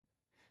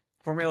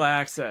Formula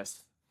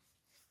Access.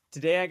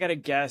 Today I got a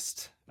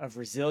guest of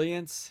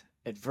resilience,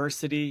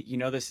 adversity. You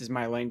know, this is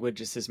my language.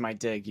 This is my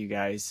dig, you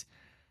guys.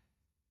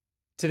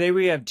 Today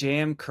we have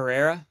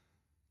Correa.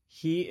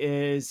 He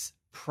is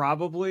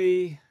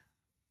probably,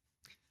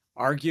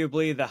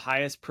 arguably, the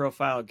highest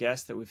profile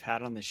guest that we've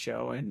had on the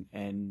show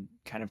and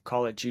kind of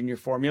call it Junior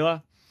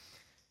Formula.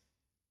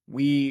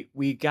 We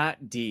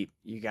got deep,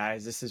 you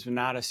guys. This is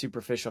not a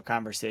superficial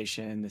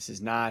conversation. This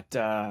is not,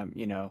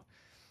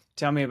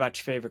 tell me about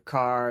your favorite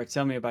car,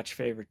 tell me about your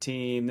favorite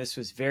team. This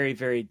was very,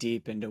 very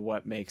deep into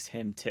what makes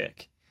him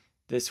tick.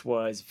 This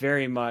was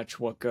very much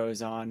what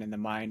goes on in the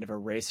mind of a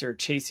racer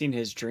chasing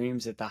his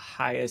dreams at the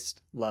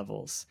highest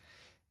levels.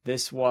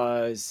 This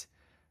was,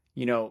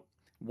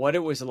 what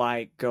it was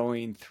like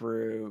going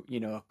through,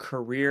 a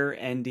career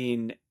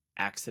ending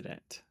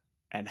accident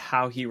and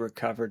how he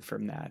recovered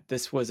from that.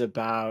 This was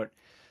about,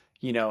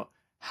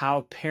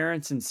 how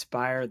parents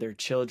inspire their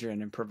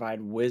children and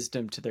provide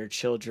wisdom to their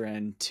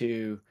children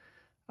to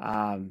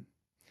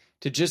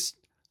just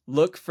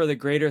look for the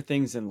greater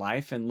things in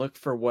life and look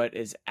for what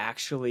is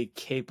actually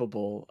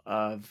capable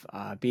of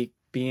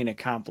being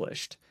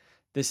accomplished.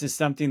 This is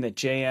something that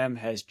JM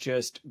has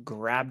just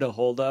grabbed a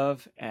hold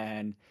of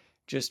and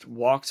just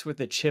walks with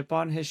a chip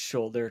on his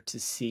shoulder to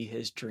see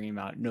his dream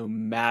out, no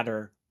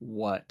matter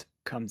what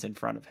comes in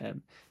front of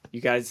him.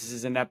 You guys, this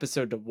is an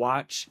episode to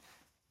watch.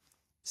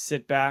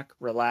 Sit back,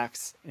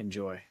 relax,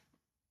 enjoy.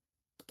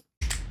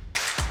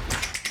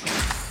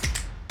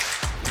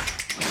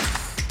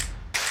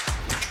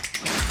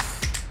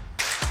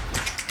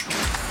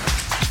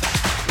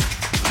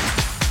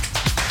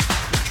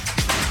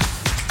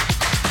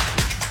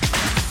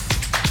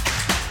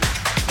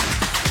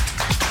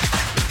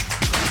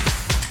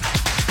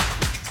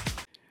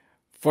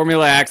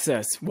 Formula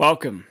Access,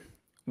 welcome.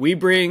 We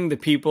bring the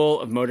people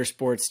of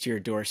motorsports to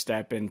your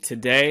doorstep, and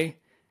today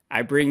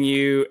I bring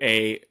you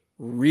a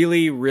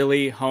really,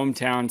 really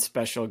hometown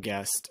special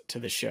guest to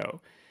the show.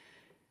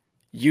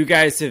 You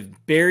guys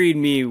have buried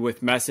me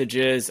with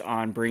messages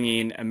on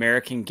bringing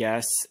American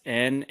guests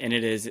in, and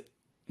it is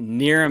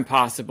near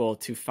impossible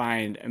to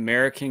find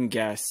American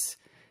guests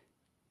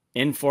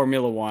in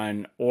Formula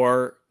One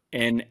or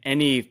in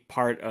any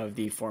part of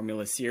the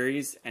Formula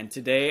Series. And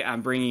today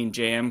I'm bringing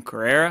JM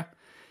Correa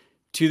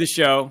to the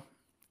show.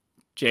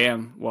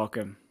 JM,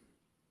 welcome.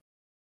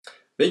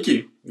 Thank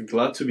you. I'm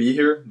glad to be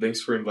here.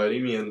 Thanks for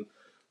inviting me. And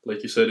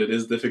like you said, it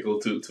is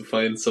difficult to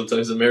find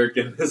sometimes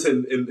Americans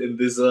in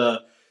this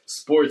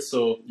sport.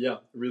 So yeah,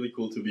 really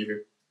cool to be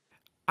here.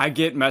 I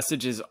get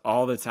messages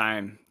all the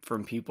time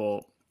from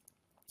people,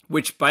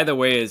 which by the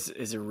way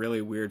is a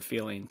really weird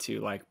feeling to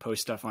like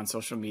post stuff on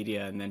social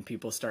media and then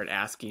people start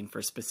asking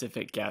for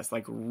specific guests,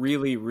 like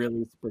really,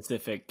 really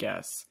specific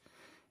guests.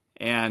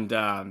 And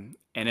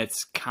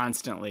it's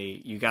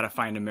constantly, you got to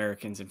find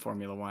Americans in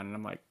Formula One. And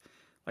I'm like,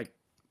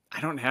 I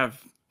don't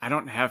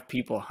have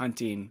people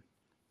hunting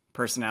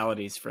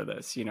personalities for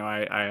this.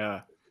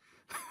 I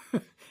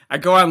I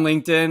go on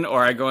LinkedIn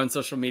or I go on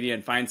social media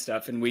and find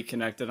stuff, and we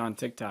connected on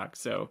TikTok.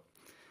 So,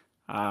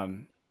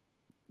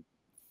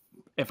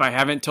 if I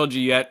haven't told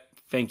you yet,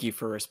 thank you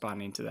for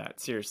responding to that.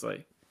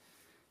 Seriously,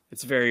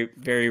 it's very,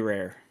 very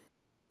rare.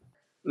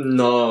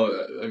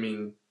 No, I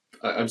mean,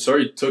 I'm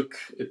sorry it took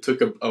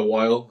a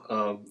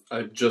while.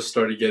 I just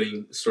started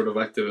getting sort of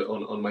active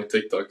on my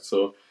TikTok,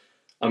 so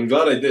I'm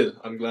glad I did.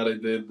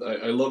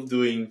 I love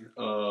doing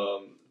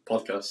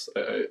podcasts.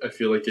 I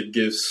feel like it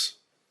gives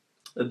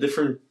a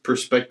different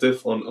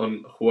perspective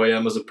on who I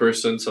am as a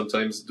person.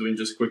 Sometimes doing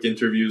just quick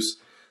interviews,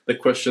 the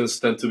questions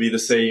tend to be the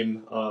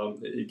same.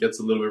 It gets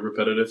a little bit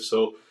repetitive.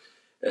 So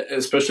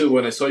especially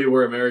when I saw you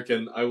were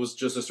American, I was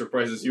just as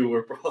surprised as you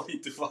were probably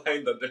to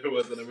find that there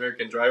was an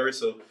American driver.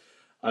 So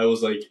I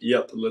was like,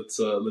 yep, let's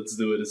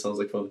do it. It sounds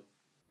like fun.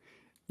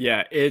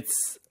 Yeah,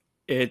 it's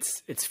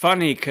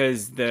funny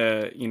because all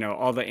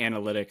the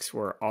analytics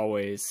were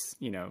always,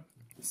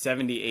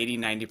 70, 80,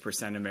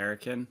 90%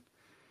 American.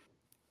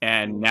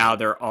 And now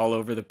they're all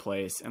over the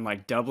place. And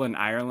like Dublin,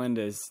 Ireland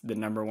is the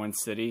number one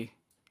city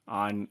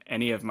on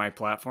any of my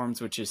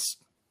platforms, which is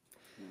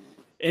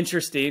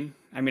interesting.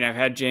 I mean, I've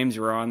had James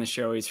Rowe on the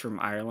show. He's from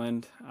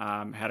Ireland.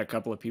 Had a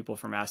couple of people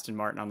from Aston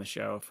Martin on the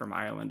show from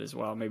Ireland as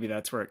well. Maybe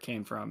that's where it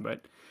came from.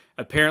 But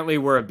apparently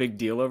we're a big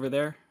deal over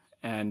there.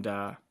 And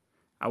I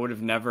would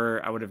have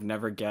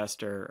never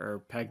guessed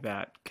or pegged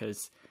that,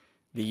 because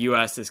the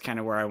U.S. is kind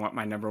of where I want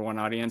my number one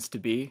audience to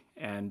be.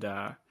 And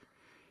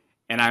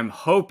I'm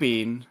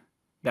hoping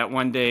that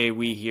one day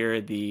we hear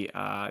the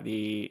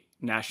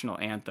national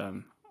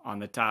anthem on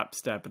the top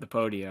step of the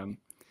podium,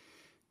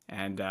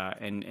 and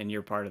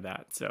you're part of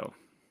that. So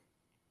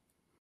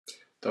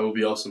that would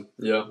be awesome.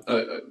 Yeah,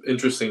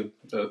 interesting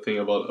thing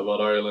about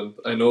Ireland.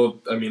 I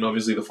know. I mean,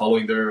 obviously the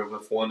following there of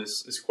F1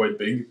 is quite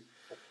big.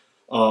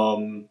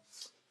 I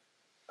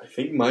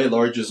think my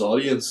largest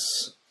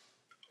audience,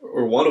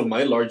 or one of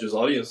my largest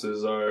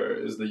audiences,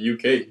 is the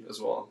UK as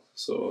well.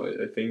 So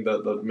I think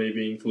that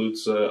maybe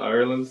includes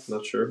Ireland.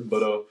 Not sure,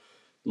 but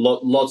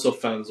lots of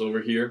fans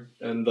over here.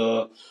 And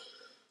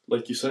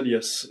like you said,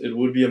 yes, it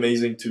would be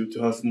amazing to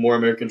have more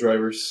American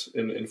drivers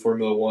in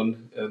Formula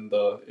One, and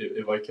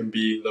if I can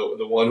be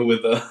the one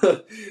with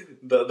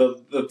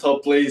the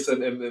top place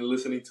and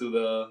listening to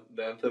the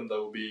anthem,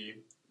 that would be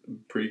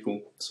pretty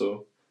cool.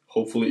 So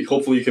hopefully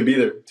you can be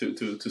there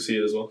to see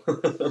it as well.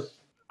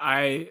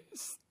 I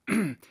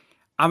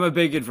I'm a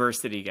big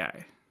adversity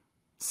guy.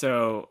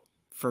 So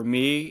for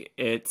me,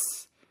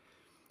 it's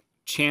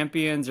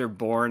champions are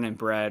born and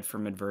bred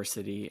from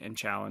adversity and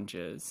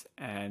challenges.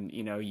 And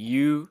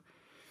you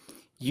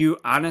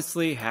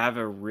honestly have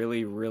a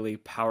really, really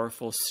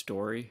powerful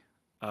story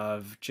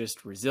of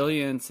just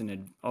resilience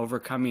and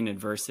overcoming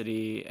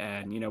adversity.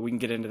 And we can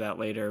get into that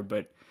later,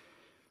 but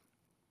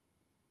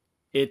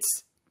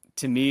it's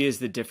to me is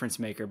the difference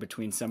maker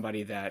between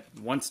somebody that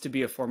wants to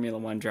be a Formula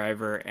One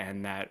driver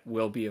and that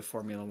will be a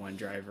Formula One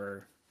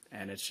driver.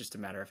 And it's just a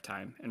matter of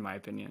time, in my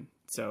opinion.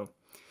 So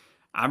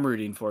I'm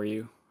rooting for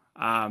you.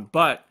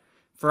 But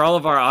for all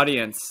of our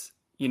audience,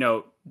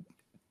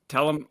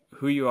 tell them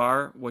who you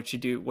are, what you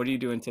do, what are you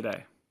doing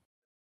today?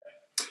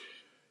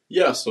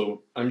 Yeah,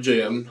 so I'm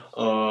JM.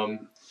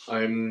 I'm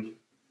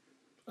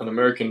an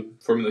American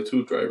Formula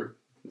Two driver,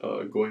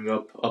 going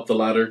up the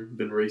ladder.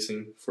 Been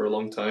racing for a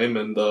long time,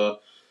 and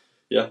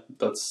yeah,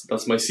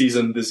 that's my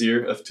season this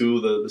year.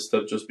 F2, the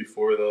step just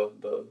before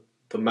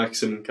the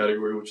maximum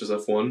category, which is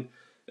F1,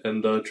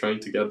 and trying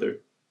to get there.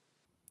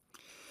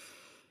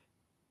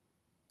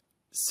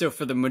 So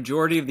for the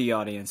majority of the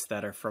audience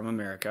that are from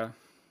America,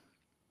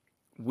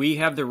 we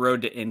have the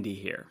road to Indy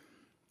here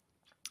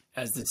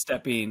as I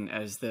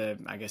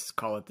guess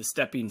call it the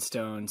stepping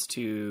stones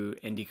to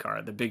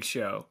IndyCar, the big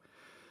show.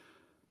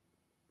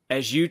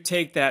 As you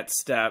take that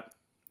step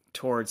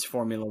towards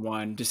Formula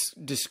One,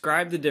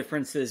 describe the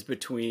differences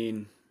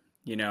between,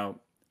 F4,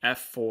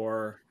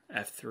 F3,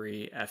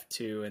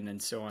 F2, and then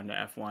so on to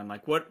F1.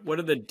 Like what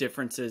are the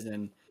differences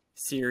in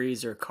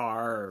series or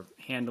car or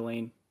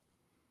handling?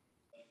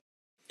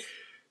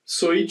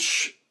 So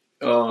each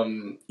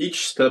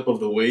step of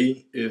the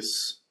way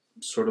is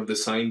sort of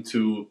designed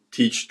to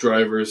teach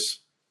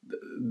drivers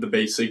the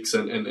basics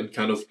and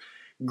kind of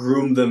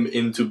groom them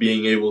into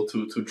being able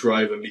to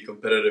drive and be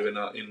competitive in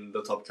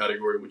the top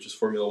category, which is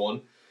Formula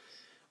One.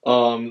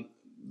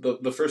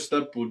 The first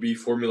step would be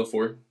Formula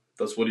Four.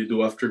 That's what you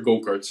do after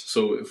go-karts.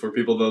 So for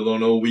people that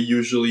don't know, we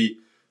usually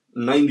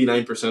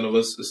 99% of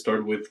us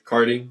start with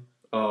karting.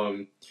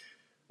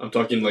 I'm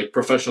talking like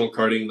professional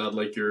karting, not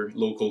like your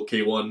local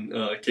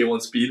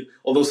K1 speed.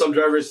 Although some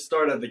drivers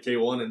start at the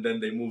K1 and then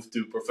they move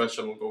to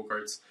professional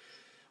go-karts.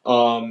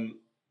 Um,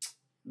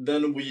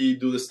 then we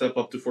do the step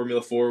up to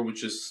Formula 4,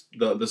 which is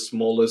the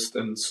smallest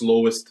and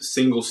slowest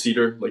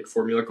single-seater, like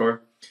Formula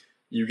car.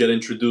 You get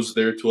introduced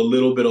there to a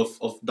little bit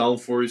of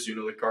downforce.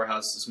 The car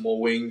has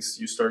small wings.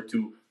 You start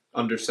to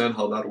understand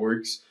how that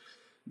works.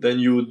 Then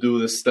you do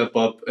the step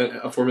up.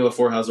 A Formula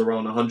 4 has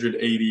around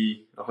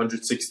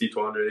 160 to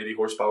 180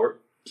 horsepower.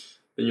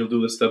 Then you'll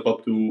do the step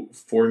up to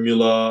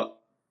Formula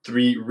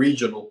 3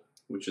 Regional,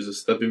 which is a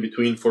step in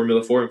between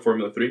Formula 4 and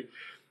Formula 3.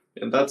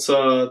 And that's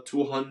a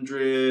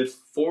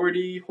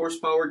 240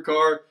 horsepower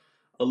car,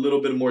 a little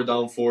bit more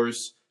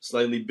downforce,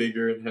 slightly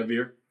bigger and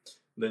heavier.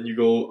 Then you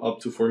go up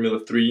to Formula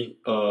 3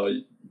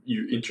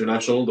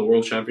 International, the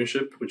World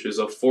Championship, which is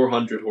a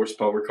 400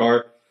 horsepower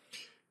car.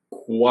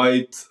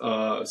 Quite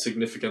a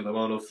significant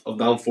amount of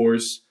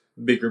downforce,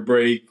 bigger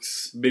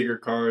brakes, bigger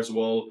car as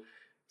well.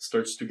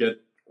 Starts to get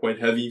quite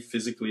heavy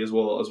physically as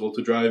well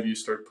to drive. You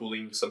start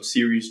pulling some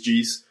serious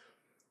G's.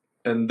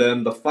 And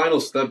then the final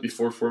step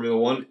before Formula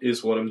One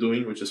is what I'm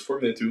doing, which is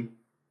Formula 2.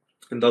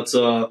 And that's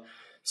a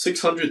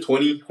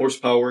 620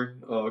 horsepower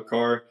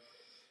car.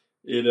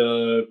 It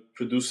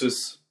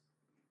produces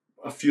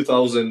a few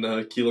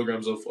thousand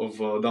kilograms of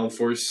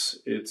downforce.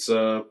 It's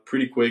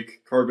pretty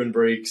quick, carbon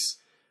brakes,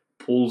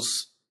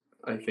 pulls,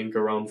 I think,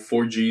 around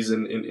 4 Gs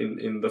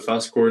in the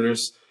fast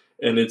corners.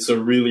 And it's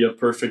a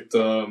perfect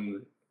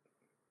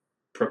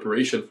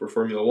preparation for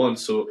Formula One.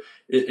 So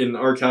in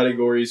our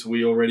categories,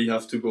 we already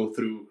have to go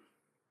through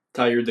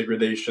tire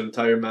degradation,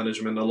 tire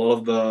management, a lot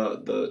of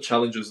the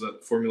challenges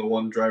that Formula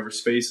One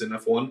drivers face in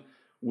F1.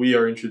 We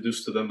are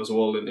introduced to them as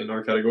well in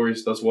our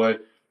categories. That's why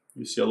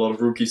you see a lot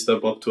of rookies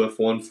step up to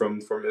F1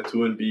 from Formula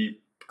 2 and be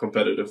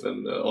competitive.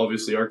 And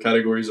obviously our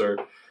categories are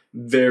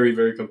very,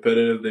 very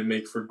competitive. They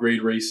make for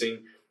great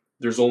racing.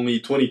 There's only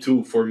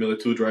 22 Formula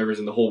 2 drivers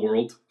in the whole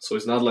world. So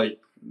it's not like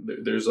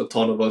there's a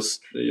ton of us.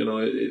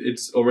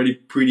 It's already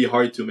pretty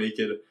hard to make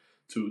it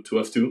to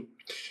F2.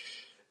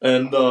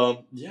 And I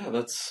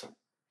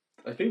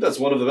think that's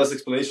one of the best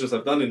explanations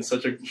I've done in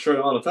such a short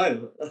amount of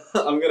time.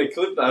 I'm going to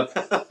clip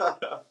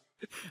that.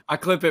 I'll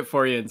clip it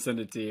for you and send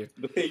it to you.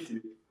 Thank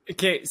you.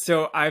 Okay,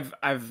 so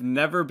I've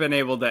never been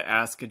able to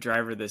ask a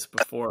driver this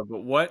before,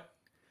 but what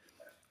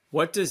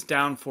does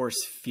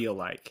downforce feel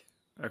like?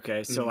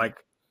 Okay, so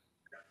like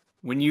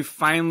when you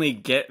finally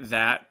get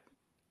that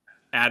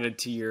added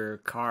to your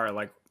car,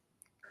 like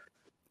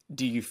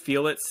do you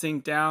feel it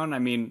sink down? I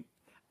mean,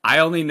 I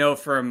only know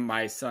from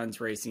my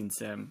son's racing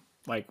sim,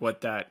 like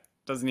what that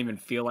doesn't even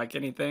feel like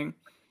anything.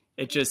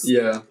 It just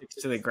Yeah. sticks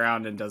to the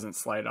ground and doesn't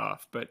slide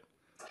off. But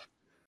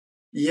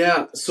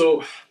Yeah.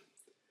 So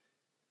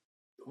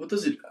what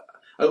does it?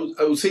 I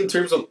would say in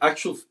terms of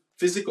actual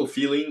physical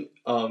feeling,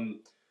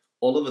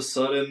 all of a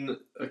sudden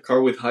a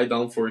car with high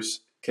downforce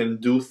can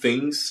do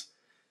things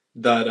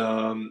that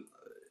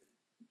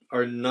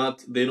are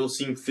not. They don't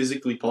seem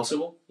physically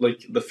possible.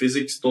 Like the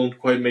physics don't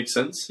quite make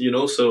sense.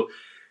 So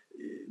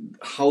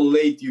how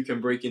late you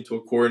can break into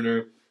a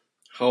corner,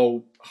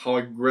 how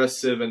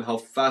aggressive and how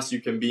fast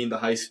you can be in the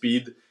high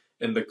speed,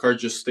 and the car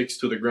just sticks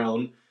to the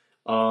ground.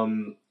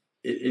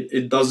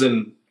 It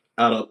doesn't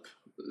add up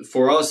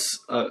for us.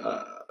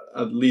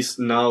 At least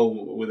now,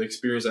 with the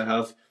experience I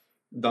have,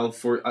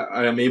 downforce,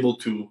 I am able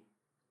to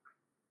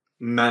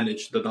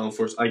manage the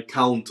downforce. I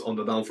count on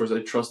the downforce.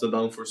 I trust the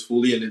downforce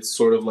fully, and it's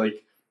sort of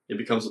like it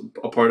becomes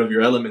a part of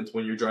your element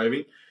when you're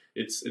driving.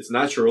 It's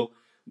natural.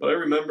 But I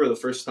remember the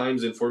first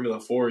times in Formula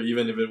 4,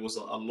 even if it was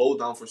a low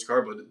downforce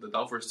car, but the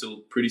downforce is still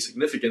pretty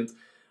significant.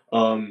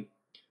 Um,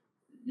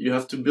 you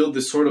have to build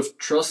this sort of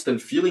trust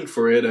and feeling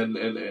for it,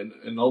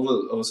 and all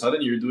of a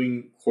sudden you're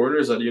doing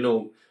corners at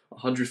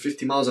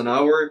 150 miles an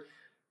hour,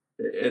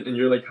 and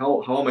you're like,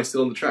 how am I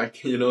still on the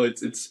track?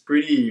 It's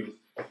pretty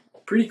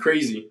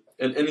crazy.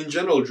 And in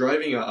general,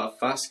 driving a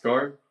fast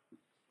car,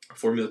 a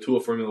Formula 2, a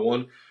Formula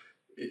 1,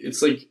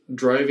 it's like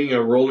driving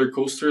a roller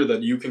coaster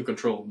that you can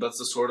control. That's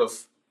the sort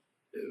of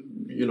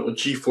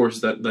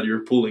G-force that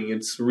you're pulling.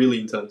 It's really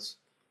intense.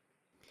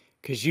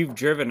 because you've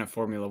driven a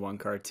Formula One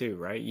car too,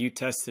 right? You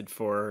tested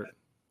for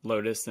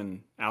Lotus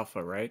and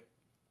Alpha, right?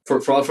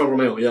 For Alfa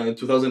Romeo, yeah, in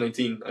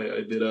 2019, I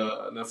did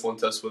an F1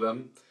 test with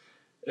them.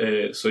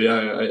 So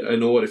yeah, I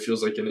know what it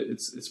feels like, and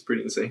it's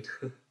pretty insane.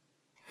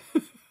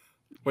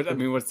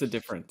 What's the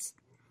difference?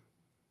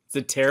 Is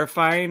it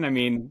terrifying? I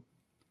mean,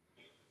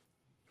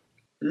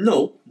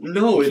 No, you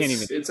can't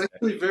even. it's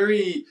actually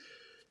very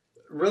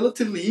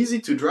relatively easy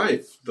to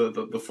drive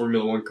the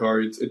Formula One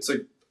car. It's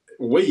like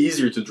way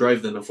easier to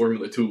drive than a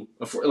Formula Two.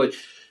 Like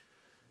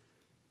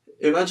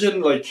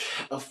imagine like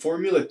a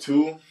Formula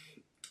Two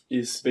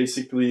is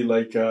basically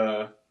like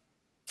a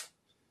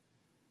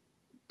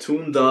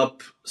tuned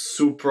up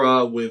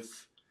Supra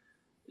with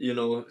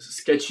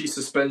sketchy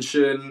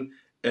suspension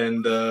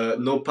and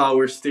no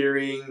power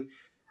steering.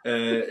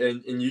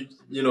 And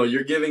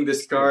you're giving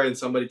this car, and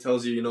somebody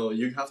tells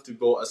you have to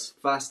go as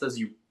fast as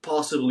you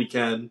possibly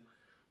can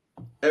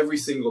every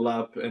single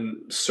lap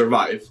and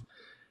survive.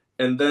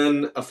 And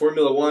then a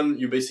Formula One,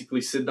 you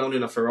basically sit down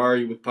in a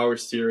Ferrari with power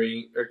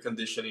steering, air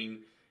conditioning,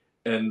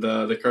 and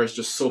the car is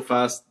just so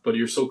fast, but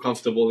you're so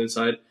comfortable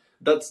inside.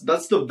 That's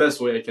the best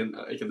way I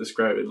can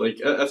describe it. Like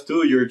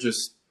F2, you're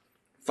just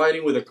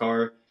fighting with a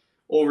car,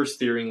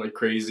 oversteering like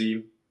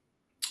crazy.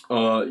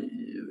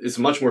 It's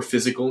much more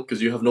physical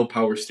because you have no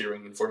power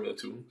steering in Formula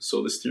 2,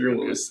 so the steering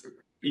wheel is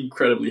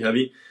incredibly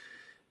heavy.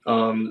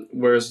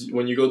 Whereas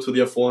when you go to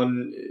the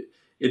F1,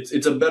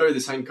 it's a better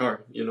designed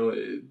car.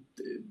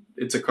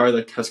 It's a car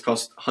that has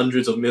cost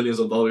hundreds of millions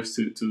of dollars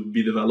to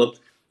be developed,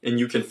 and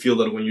you can feel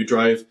that when you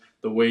drive.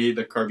 The way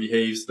the car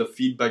behaves, the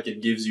feedback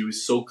it gives you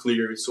is so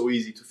clear, it's so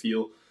easy to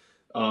feel.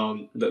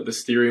 The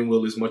steering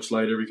wheel is much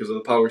lighter because of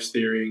the power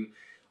steering.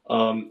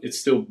 It's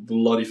still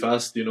bloody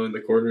fast, in the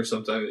corner.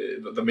 Sometimes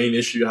the main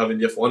issue you have in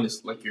the F1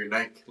 is like your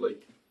neck.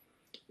 Like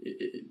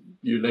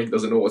your neck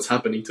doesn't know what's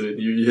happening to it.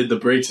 You hit the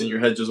brakes and your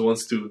head just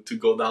wants to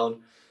go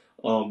down.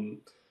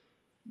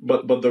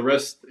 But the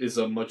rest is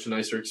a much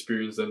nicer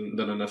experience than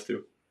an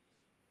F2.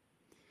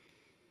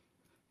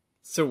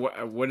 So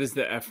what is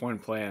the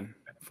F1 plan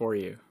for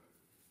you?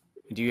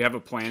 Do you have a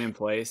plan in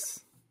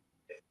place?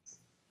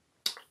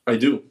 I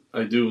do.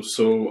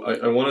 So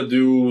I want to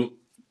do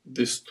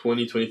this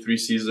 2023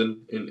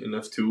 season in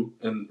F2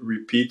 and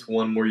repeat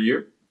one more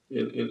year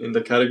in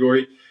the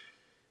category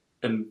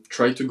and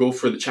try to go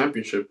for the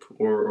championship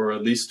or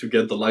at least to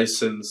get the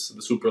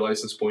super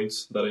license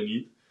points that I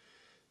need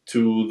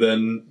to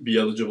then be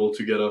eligible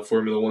to get a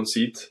Formula One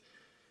seat.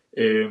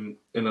 And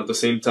at the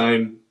same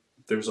time,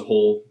 there's a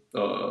whole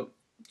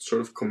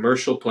sort of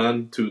commercial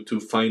plan to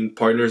find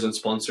partners and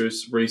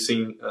sponsors.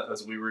 Racing,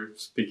 as we were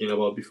speaking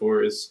about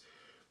before, it's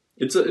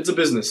a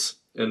business,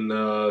 and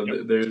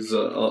Yep. there's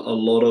a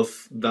lot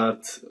of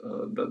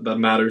that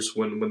matters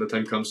when the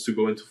time comes to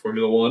go into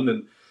Formula One,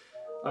 and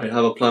I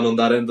have a plan on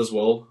that end as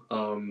well.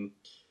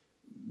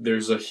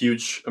 There's a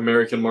huge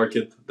American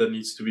market that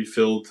needs to be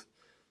filled.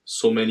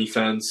 So many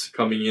fans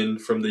coming in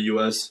from the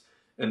US,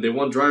 and they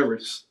want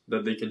drivers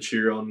that they can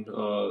cheer on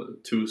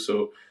too.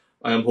 So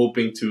I am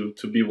hoping to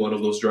be one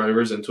of those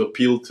drivers and to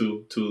appeal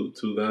to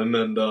them,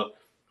 and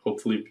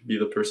hopefully be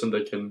the person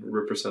that can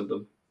represent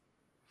them.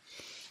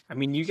 I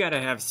mean, you got to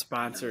have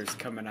sponsors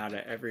coming out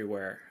of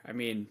everywhere. I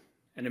mean,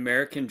 an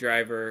American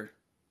driver,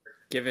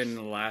 given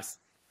the last,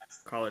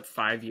 call it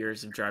 5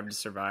 years of Drive to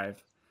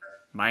Survive,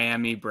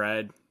 Miami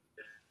bred.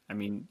 I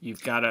mean,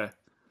 you've got to.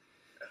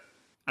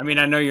 I mean,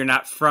 I know you're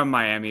not from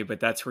Miami, but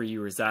that's where you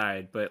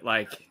reside. But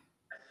like,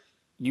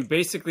 you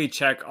basically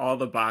check all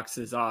the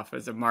boxes off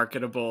as a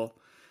marketable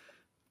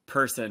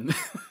person.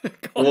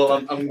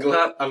 Well, I'm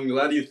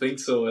glad you think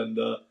so, and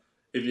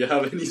if you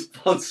have any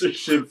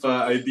sponsorship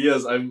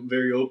ideas, I'm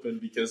very open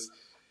because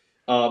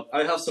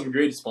I have some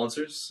great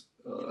sponsors,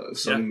 Yeah.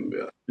 some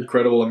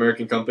incredible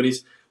American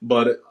companies,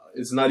 but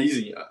it's not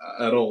easy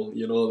at all.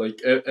 You know,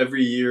 like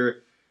every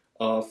year,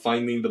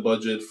 finding the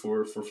budget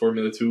for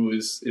Formula Two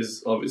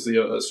is obviously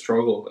a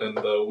struggle, and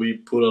we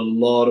put a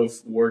lot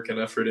of work and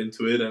effort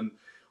into it, and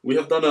we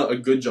have done a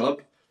good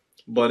job.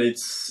 But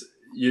it's,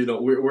 you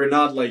know, we're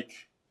not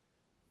like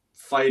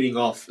fighting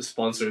off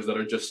sponsors that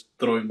are just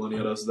throwing money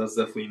at us. That's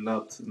definitely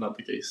not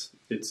the case.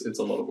 It's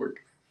a lot of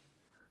work.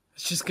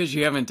 It's just because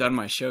you haven't done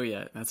my show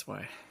yet. That's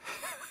why.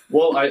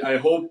 Well, I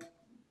hope.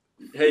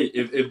 Hey,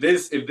 if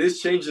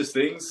this changes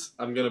things,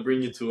 I'm gonna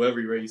bring you to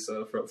every race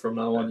from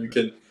now on. You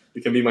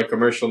can be my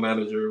commercial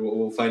manager.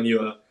 We'll find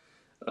you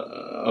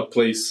a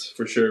place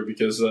for sure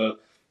because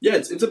yeah,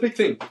 it's a big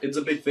thing. It's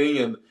a big thing,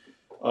 and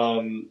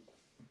um,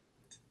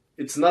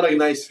 it's not a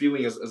nice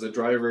feeling as a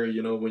driver.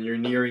 You know, when you're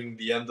nearing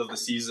the end of the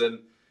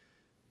season,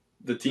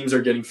 the teams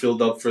are getting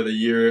filled up for the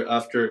year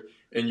after,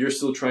 and you're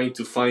still trying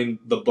to find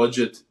the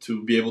budget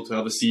to be able to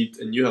have a seat,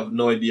 and you have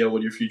no idea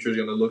what your future is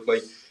gonna look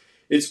like.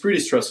 It's pretty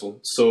stressful.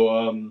 So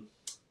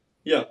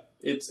yeah,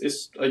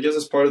 it's I guess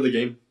it's part of the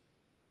game.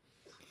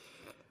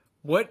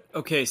 What?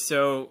 Okay,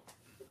 so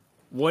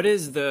what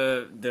is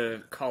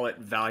the call it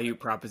value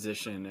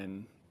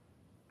proposition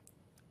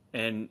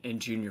in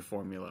junior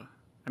formula?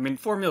 I mean,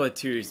 Formula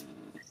Two is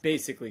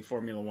basically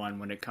Formula One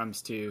when it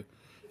comes to.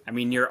 I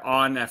mean, you're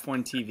on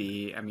F1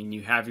 TV. I mean,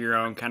 you have your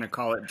own kind of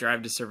call it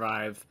Drive to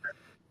Survive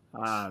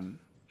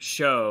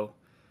show.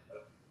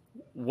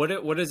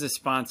 What does a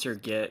sponsor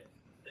get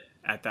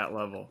at that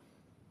level?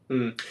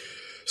 Mm.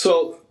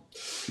 So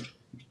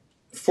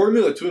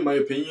Formula Two, in my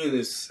opinion,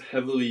 is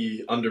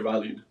heavily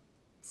undervalued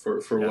for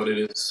Yeah. what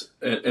it is,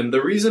 and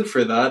the reason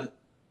for that,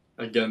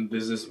 again,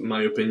 this is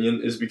my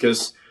opinion, is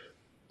because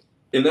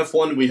in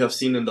F1 we have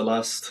seen in the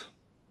last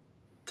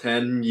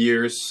 10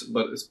 years,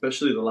 but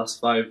especially the last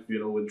five, you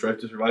know, with Drive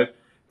to Survive,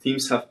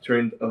 teams have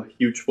turned a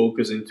huge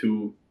focus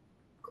into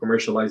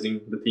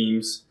commercializing the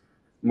teams,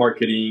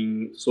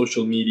 marketing,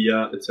 social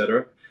media,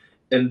 etc.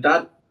 And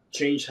that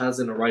change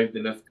hasn't arrived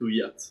in F2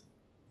 yet.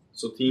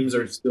 So teams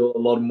are Hmm. still a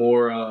lot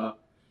more, I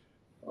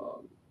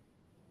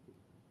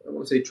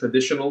won't say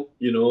traditional,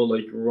 you know,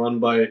 like run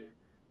by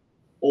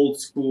old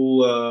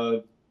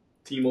school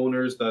team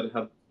owners that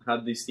have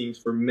had these teams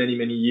for many,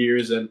 many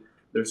years, and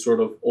they're sort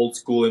of old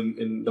school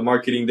in the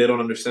marketing. They don't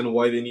understand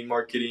why they need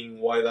marketing,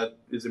 why that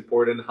is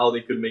important, how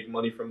they could make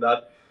money from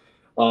that.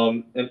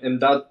 And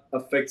that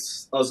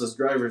affects us as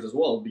drivers as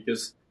well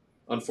because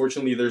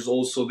unfortunately there's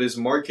also this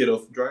market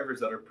of drivers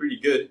that are pretty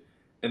good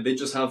and they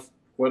just have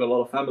quite a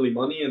lot of family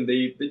money and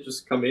they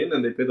just come in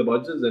and they pay the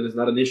budgets and it's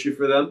not an issue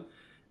for them.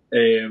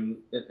 And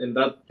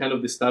that kind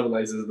of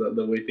destabilizes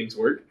the way things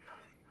work.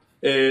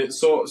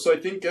 So I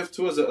think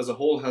F2 as a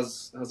whole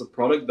has a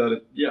product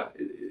that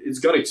it's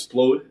gonna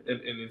explode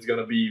and it's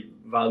gonna be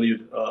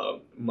valued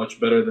much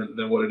better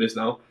than what it is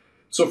now.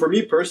 So for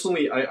me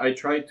personally, I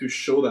try to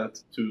show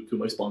that to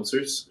my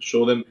sponsors,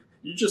 show them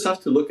you just have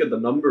to look at the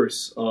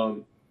numbers,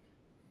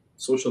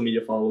 social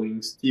media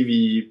followings,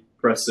 TV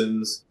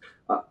presence.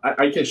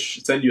 I can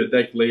send you a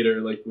deck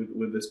later, like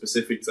with the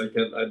specifics. I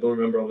don't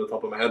remember off the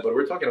top of my head, but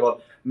we're talking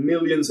about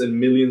millions and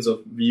millions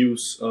of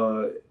views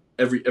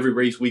every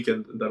race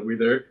weekend that we're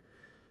there,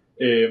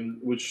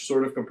 which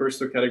sort of compares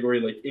to a category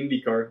like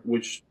IndyCar,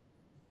 which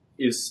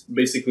is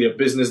basically a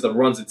business that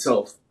runs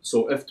itself.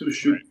 So F2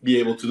 should Right. be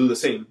able to do the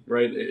same,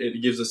 right?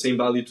 It gives the same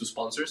value to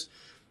sponsors.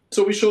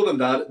 So we show them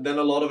that. Then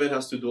a lot of it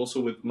has to do also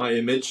with my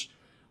image.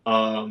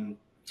 Um,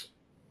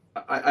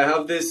 I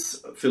have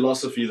this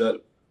philosophy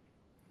that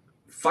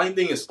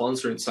finding a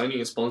sponsor and signing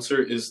a sponsor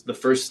is the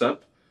first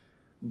step.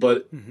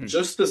 But Hmm.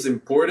 just as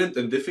important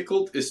and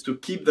difficult is to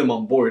keep them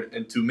on board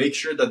and to make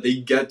sure that they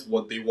get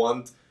what they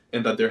want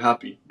and that they're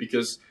happy.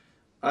 Because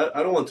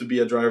I don't want to be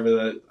a driver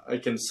that I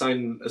can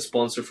sign a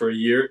sponsor for a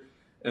year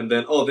and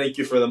then, oh, thank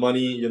you for the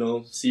money, you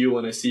know, see you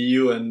when I see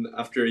you. And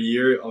after a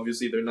year,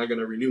 obviously, they're not going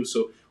to renew.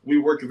 So we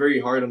work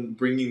very hard on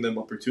bringing them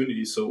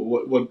opportunities. So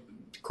what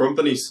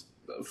companies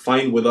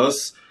find with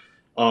us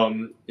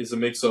is a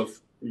mix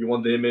of you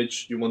want the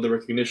image, you want the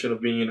recognition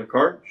of being in a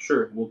car.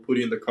 Sure, we'll put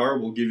you in the car,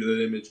 we'll give you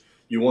that image.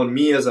 You want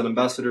me as an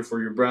ambassador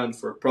for your brand,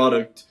 for a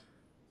product.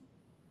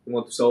 You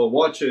want to sell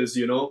watches,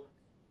 you know,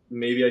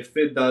 maybe I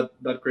fit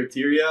that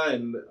criteria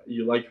and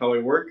you like how I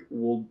work,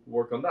 we'll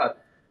work on that.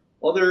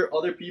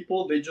 Other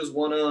people, they just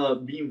want to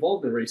be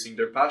involved in racing.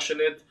 They're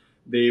passionate.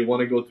 They want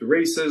to go to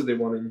races. They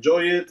want to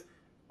enjoy it,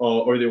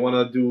 or they want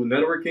to do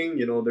networking.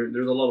 You know,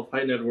 there's a lot of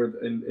high net worth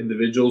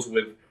individuals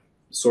with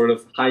sort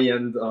of high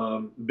end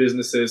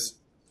businesses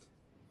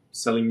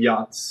selling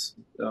yachts,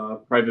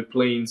 private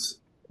planes,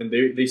 and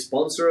they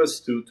sponsor us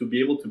to be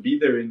able to be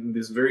there in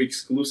this very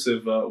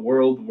exclusive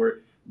world where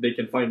they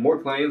can find more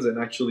clients and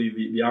actually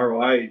the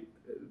ROI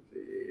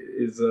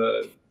is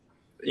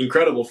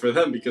incredible for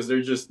them because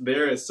they're just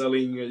there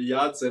selling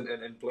yachts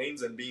and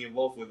planes and being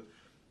involved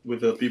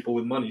with people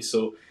with money.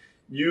 So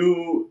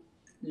you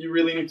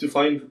really need to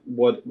find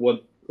what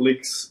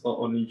clicks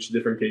on each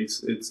different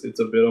case. It's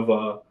a bit of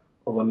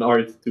an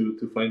art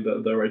to find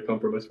the right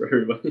compromise for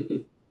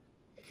everybody.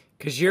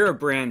 Because you're a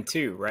brand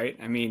too, right?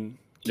 I mean,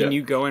 can Yeah.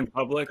 you go in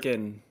public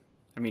and,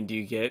 I mean, do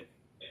you get,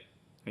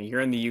 I mean,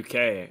 you're in the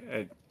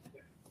UK,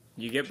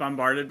 you get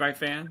bombarded by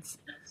fans?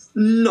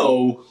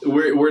 No,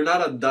 we're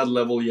not at that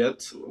level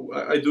yet.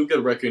 I do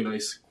get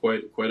recognized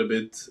quite a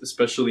bit,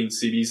 especially in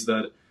cities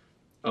that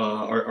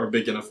are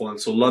big enough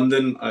ones. So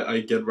London,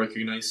 I get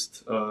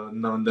recognized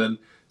now and then.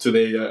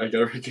 Today, I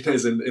got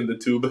recognized in the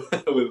tube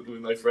with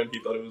my friend. He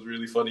thought it was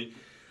really funny.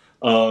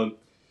 Um,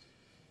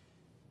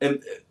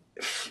 and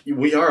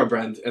we are a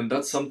brand, and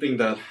that's something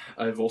that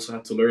I've also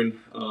had to learn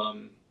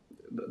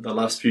the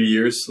last few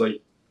years.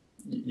 Like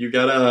you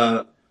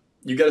gotta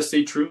you gotta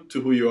stay true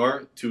to who you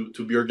are, to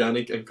be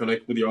organic and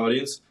connect with your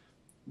audience.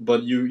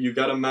 But you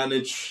gotta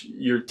manage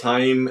your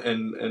time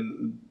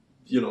and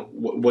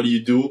what do you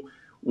do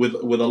with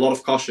a lot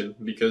of caution,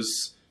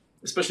 because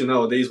especially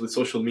nowadays with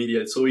social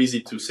media, it's so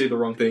easy to say the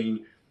wrong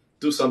thing,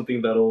 do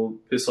something that'll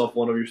piss off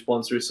one of your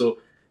sponsors. So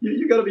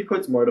you got to be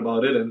quite smart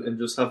about it, and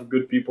just have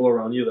good people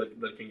around you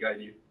that can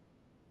guide you.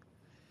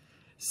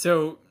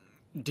 So,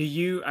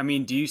 I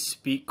mean, do you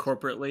speak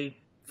corporately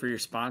for your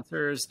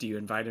sponsors? Do you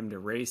invite them to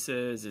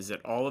races? Is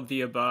it all of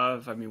the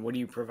above? I mean, what are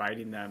you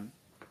providing them?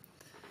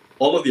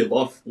 All of the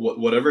above,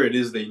 whatever it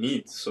is they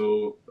need.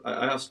 So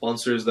I have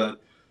sponsors that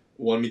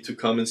want me to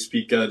come and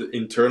speak at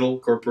internal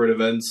corporate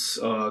events,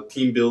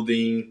 team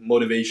building,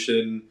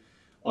 motivation.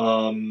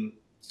 Um,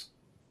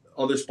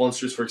 Other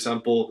sponsors, for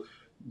example,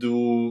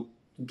 do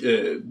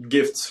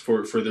gifts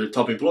for their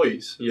top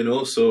employees.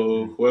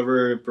 So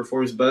whoever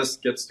performs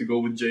best gets to go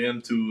with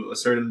JM to a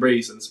certain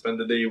race and spend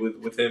the day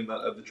with him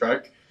at the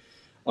track.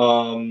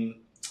 Um,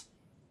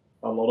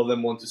 a lot of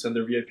them want to send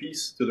their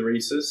VIPs to the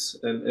races,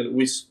 and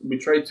we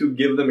try to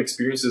give them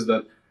experiences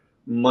that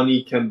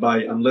money can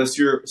buy. Unless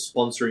you're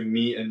sponsoring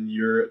me and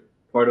you're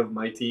part of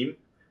my team,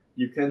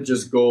 you can't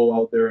just go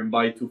out there and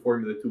buy two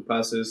Formula 2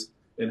 passes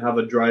and have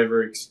a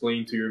driver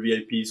explain to your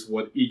VIPs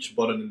what each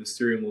button in the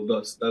steering wheel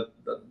does. That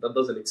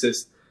doesn't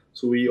exist.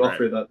 So we Right.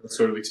 offer that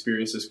sort of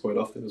experiences quite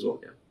often as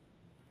well. Yeah.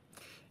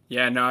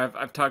 Yeah, no,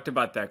 I've talked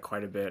about that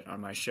quite a bit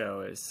on my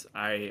show. Is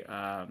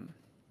I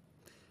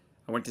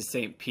went to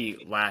St.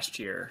 Pete last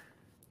year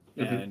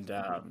Mm-hmm.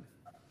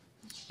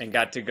 and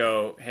got to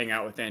go hang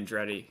out with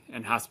Andretti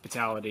and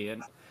hospitality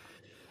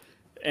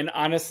and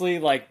honestly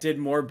like did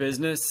more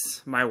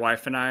business, my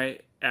wife and I,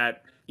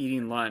 at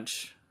eating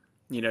lunch,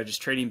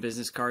 just trading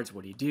business cards.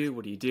 What do you do?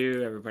 What do you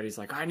do? Everybody's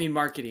like, I need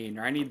marketing,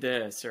 or I need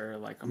this, or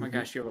like, oh my Mm-hmm.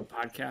 gosh, you have a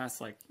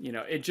podcast. Like,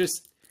 it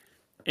just,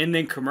 and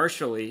then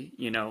commercially,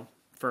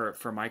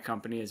 for my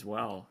company as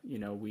well,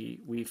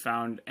 we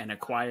found an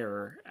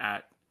acquirer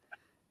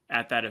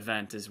at that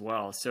event as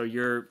well. So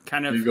you're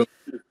kind There you of,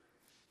 go.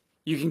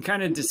 you can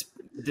kind of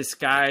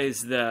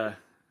disguise the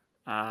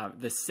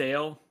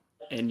sale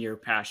in your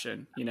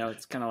passion.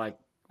 It's kind of like,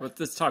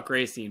 let's talk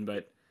racing,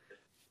 but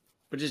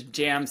just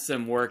jam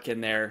some work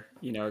in there.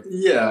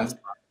 Yeah.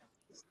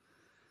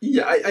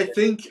 Yeah, I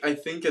think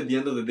at the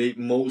end of the day,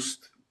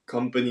 most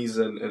companies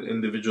and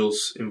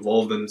individuals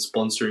involved in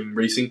sponsoring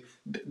racing,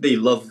 they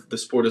love the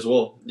sport as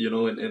well,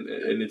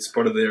 and it's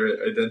part of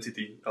their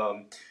identity.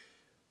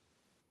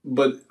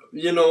 But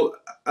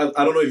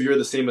I don't know if you're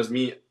the same as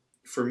me.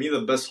 For me,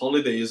 the best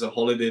holiday is a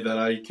holiday that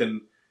I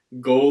can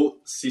go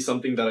see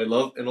something that I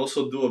love and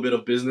also do a bit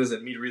of business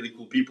and meet really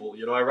cool people.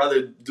 I'd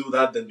rather do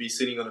that than be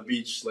sitting on a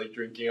beach like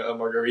drinking a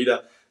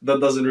margarita. That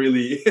doesn't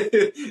really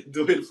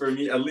do it for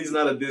me, at least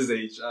not at this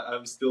age.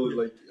 I'm still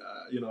like,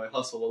 I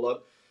hustle a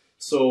lot.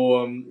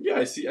 So yeah,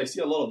 I see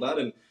a lot of that,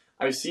 and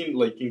I've seen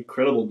like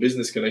incredible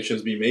business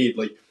connections be made.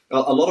 Like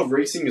a lot of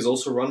racing is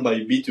also run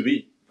by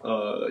B2B.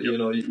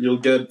 Yep. You'll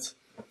get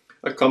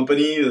a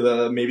company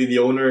that maybe the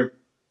owner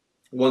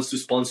wants to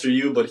sponsor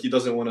you, but he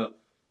doesn't want to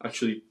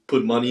actually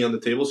put money on the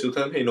table. So you'll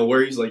tell him, hey, no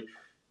worries. Like,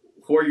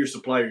 who are your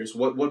suppliers?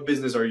 What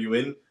business are you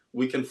in?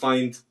 We can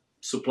find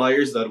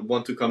suppliers that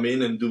want to come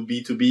in and do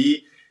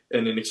B2B,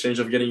 and in exchange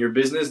of getting your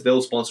business,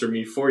 they'll sponsor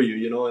me for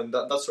you. And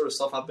that sort of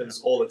stuff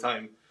happens all the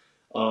time.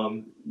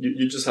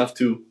 You just have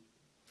to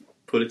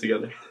put it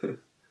together.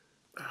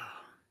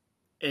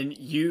 And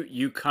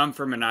you come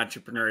from an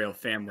entrepreneurial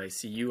family,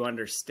 so you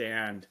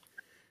understand,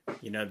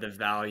 the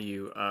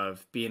value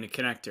of being a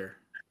connector.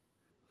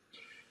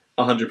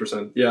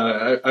 100%.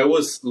 Yeah, I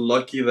was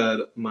lucky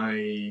that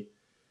my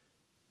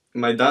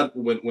dad,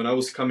 when I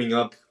was coming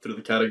up through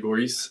the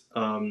categories,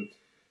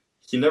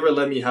 he never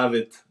let me have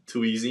it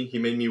too easy. He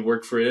made me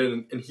work for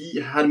it, and he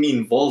had me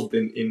involved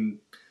in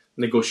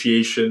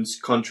negotiations,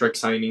 contract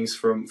signings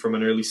from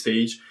an early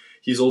stage.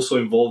 He's also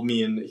involved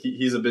me in.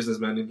 He's a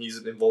businessman, and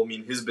he's involved me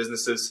in his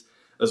businesses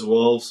as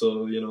well.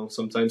 So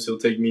sometimes he'll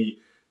take me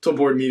to a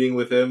board meeting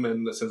with him,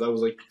 and since I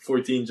was like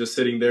 14, just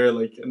sitting there,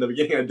 like in the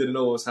beginning, I didn't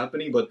know what was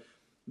happening, but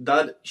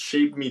that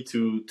shaped me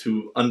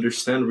to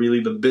understand really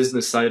the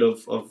business side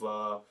of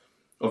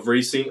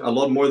racing a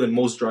lot more than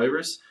most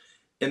drivers,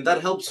 and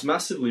that helps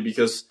massively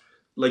because,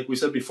 like we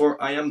said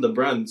before, I am the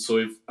brand. So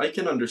if I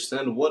can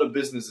understand what a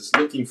business is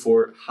looking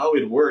for, how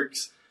it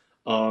works,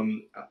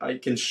 I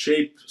can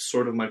shape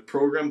sort of my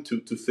program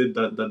to fit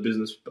that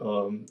business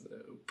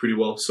pretty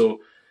well.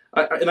 So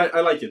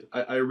I like it.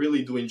 I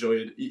really do enjoy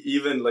it.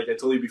 Even like I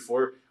told you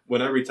before,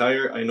 when I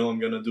retire, I know I'm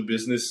gonna do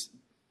business,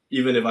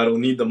 even if I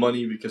don't need the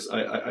money, because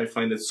I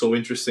find it so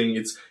interesting.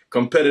 It's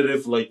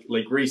competitive, like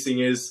racing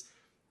is.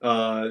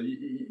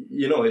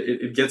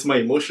 It gets my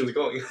emotions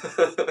going.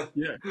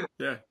 Yeah,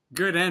 yeah,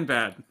 good and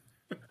bad.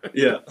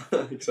 Yeah,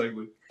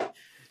 exactly.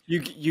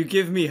 You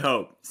give me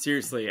hope.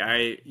 Seriously,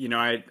 I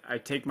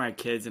take my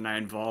kids and I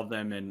involve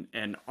them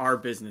in our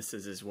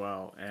businesses as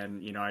well.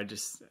 And I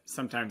just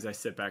sometimes I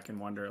sit back and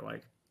wonder,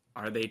 like,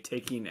 are they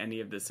taking any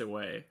of this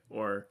away?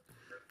 Or,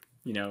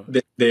 you know,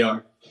 They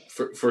are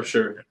for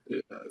sure,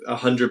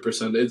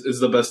 100%. It's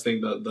the best thing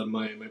that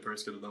my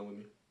parents could have done with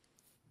me.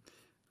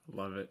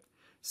 love it.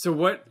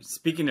 So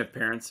speaking of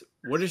parents,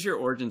 what is your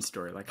origin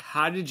story? Like,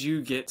 how did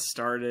you get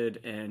started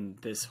in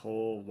this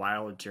whole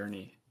wild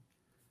journey?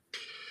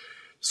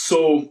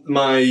 So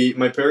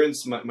my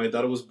parents, my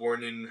dad was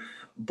born in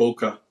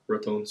Boca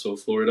Raton, so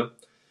Florida.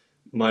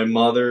 My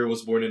mother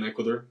was born in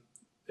Ecuador.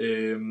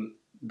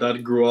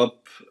 Dad grew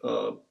up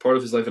part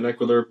of his life in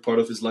Ecuador, part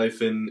of his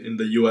life in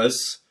the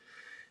U.S.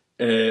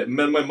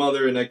 Met my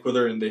mother in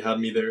Ecuador, and they had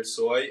me there.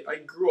 So I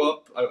grew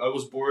up. I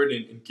was born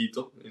in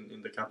Quito,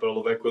 in the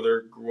capital of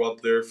Ecuador. Grew up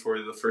there for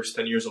the first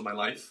 10 years of my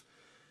life,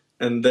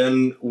 and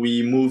then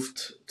we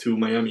moved to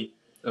Miami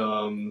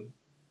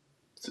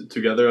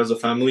together as a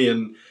family.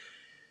 And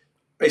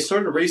I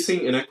started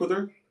racing in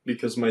Ecuador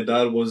because my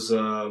dad was.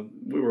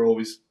 We were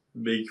always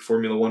big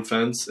Formula One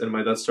fans, and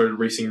my dad started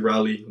racing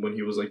rally when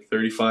he was like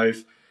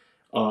 35,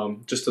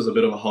 just as a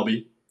bit of a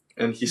hobby.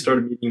 And he Mhm.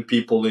 started meeting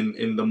people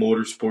in the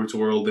motorsports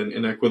world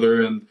in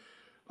Ecuador, and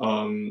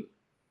um,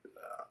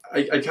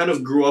 I kind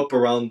of grew up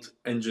around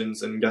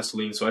engines and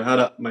gasoline. So I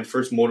had my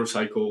first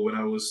motorcycle when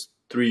I was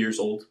 3 years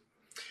old.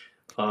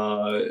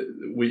 Uh,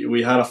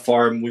 we had a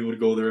farm. We would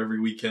go there every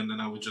weekend,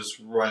 and I would just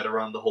ride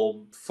around the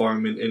whole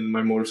farm in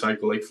my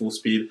motorcycle like full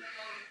speed.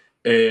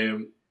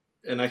 Um,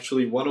 and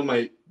actually, one of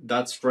my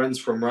dad's friends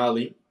from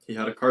Raleigh, he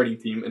had a karting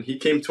team, and he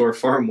came to our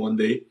farm one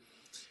day,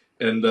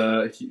 and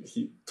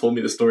he told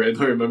me the story. I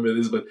don't remember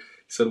this, but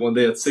he said one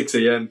day at 6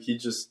 a.m. he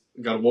just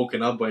got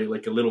woken up by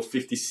like a little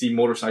 50C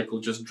motorcycle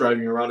just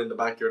driving around in the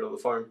backyard of the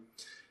farm.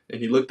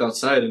 And he looked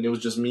outside, and it was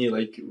just me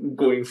like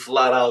going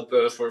flat out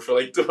for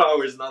like 2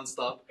 hours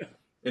nonstop.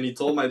 And he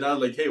told my dad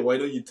like, "Hey, why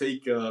don't you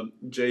take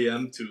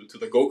JM to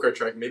the go kart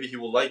track? Maybe he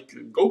will like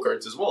go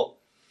karts as well."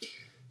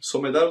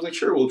 So my dad was like,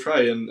 "Sure, we'll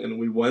try." And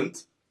we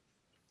went,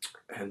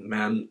 and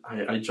man,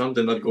 I jumped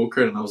in that go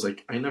kart, and I was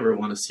like, I never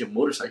want to see a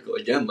motorcycle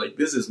again. Like,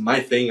 this is my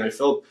thing. I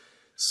felt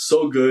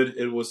so good.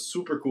 It was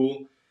super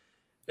cool.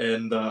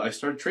 And I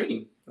started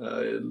training.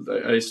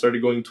 I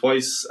started going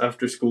twice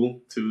after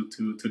school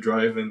to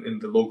drive in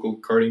the local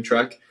karting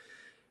track.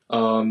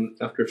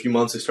 After a few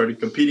months, I started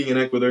competing in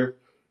Ecuador.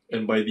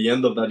 And by the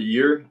end of that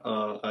year,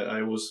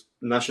 I was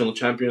national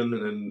champion.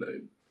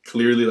 And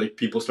clearly, like,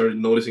 people started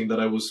noticing that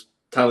I was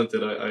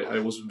talented. I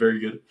was very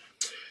good.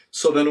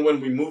 So then when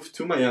we moved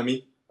to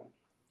Miami,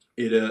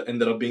 it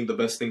ended up being the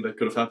best thing that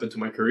could have happened to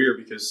my career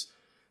because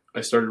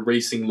I started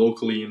racing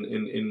locally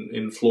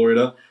in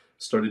Florida,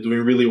 started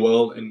doing really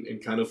well,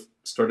 and kind of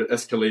started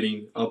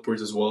escalating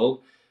upwards as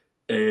well.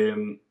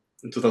 In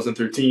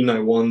 2013, I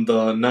won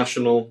the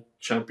national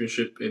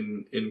championship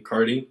in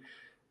karting,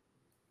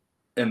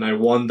 and I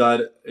won that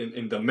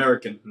in the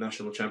American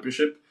national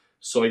championship.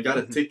 So I got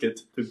a Mhm.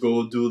 ticket to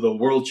go do the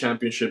world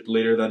championship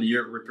later that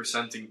year,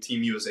 representing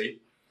Team USA.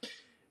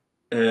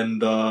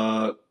 And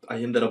I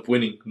ended up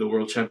winning the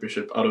world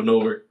championship out of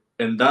nowhere.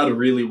 And that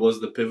really was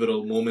the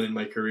pivotal moment in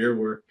my career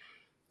where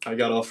I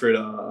got offered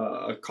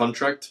a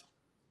contract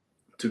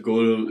to go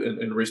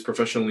and race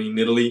professionally in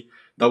Italy.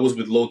 That was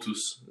with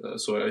Lotus.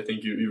 So I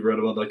think you read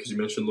about that because you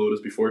mentioned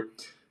Lotus before.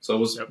 So I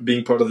was Yep.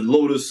 being part of the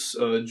Lotus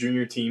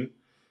junior team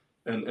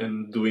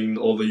and doing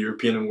all the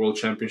European and World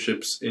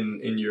Championships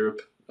in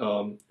Europe.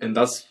 And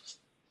that's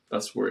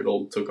where it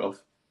all took off.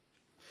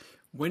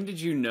 When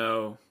did you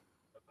know,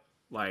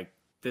 like,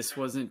 this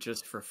wasn't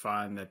just for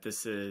fun, that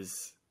this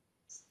is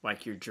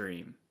like your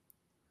dream?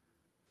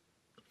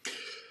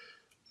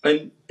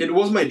 And it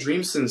was my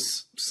dream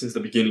since the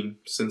beginning,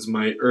 since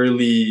my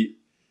early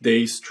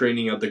days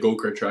training at the go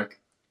kart track,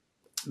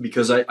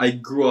 because I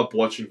grew up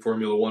watching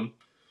Formula One.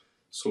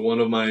 So one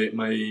of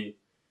my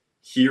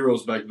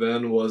heroes back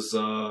then was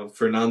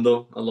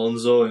Fernando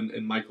Alonso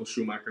and Michael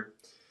Schumacher.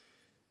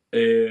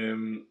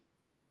 Um,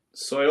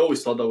 so I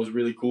always thought that was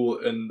really cool.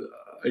 And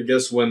I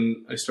guess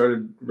when I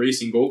started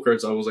racing go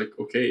karts, I was like,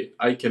 okay,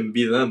 I can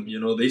be them.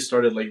 You know, they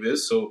started like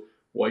this, so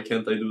why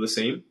can't I do the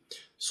same?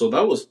 So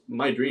that was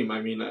my dream.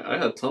 I mean, I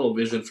had tunnel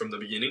vision from the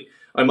beginning.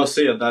 I must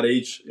say, at that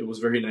age, it was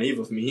very naive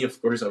of me.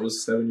 Of course, I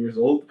was 7 years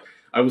old.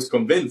 I was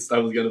convinced I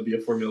was going to be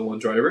a Formula One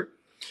driver.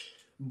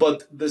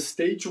 But the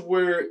stage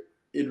where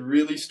it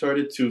really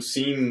started to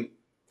seem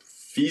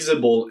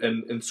feasible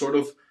and sort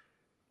of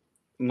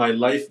my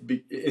life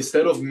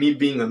instead of me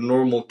being a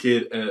normal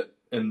kid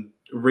and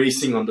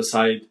racing on the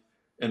side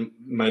and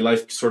my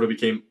life sort of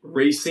became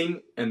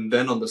racing, and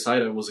then on the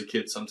side I was a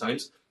kid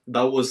sometimes.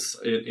 That was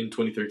in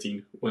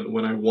 2013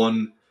 when I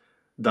won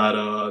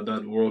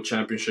that world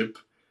championship.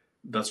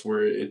 That's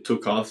where it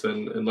took off,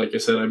 and like I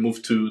said, I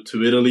moved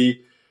to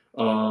Italy,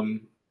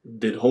 um,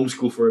 did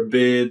homeschool for a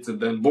bit, and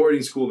then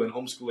boarding school, then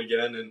homeschool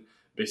again, and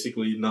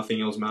basically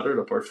nothing else mattered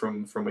apart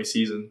from my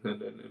season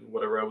and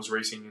whatever I was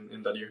racing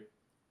in that year.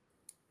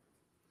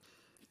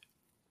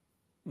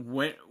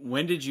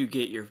 When did you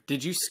get your?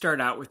 Did you start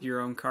out with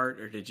your own cart,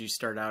 or did you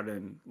start out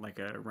in like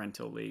a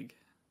rental league?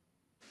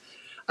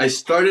 I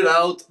started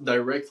out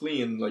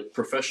directly in like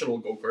professional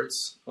go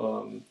karts.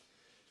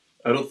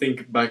 I don't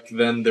think back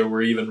then there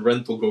were even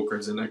rental go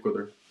karts in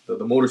Ecuador. The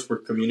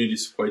motorsport community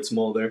is quite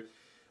small there.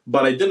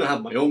 But I didn't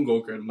have my own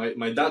go kart.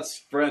 My dad's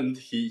friend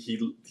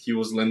he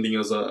was lending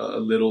us a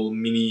little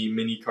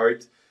mini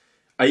cart.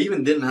 I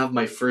even didn't have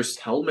my first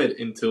helmet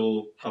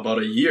until about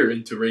a year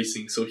into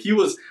racing. So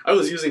I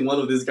was using one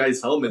of this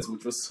guy's helmets,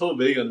 which was so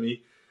big on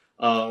me.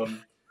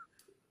 Um,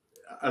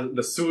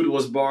 the suit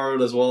was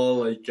borrowed as well.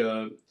 Like,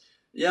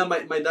 yeah,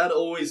 my dad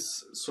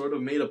always sort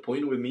of made a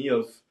point with me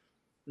of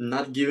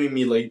not giving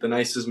me like the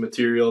nicest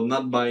material,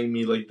 not buying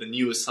me like the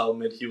newest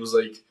helmet. He was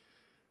like,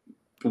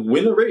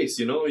 win a race,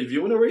 you know. If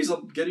you win a race,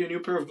 I'll get you a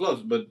new pair of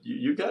gloves. But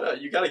you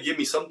gotta give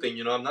me something,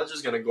 you know. I'm not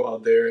just gonna go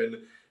out there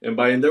and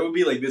buy. And there would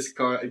be like this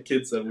car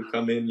kids that would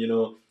come in, you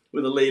know,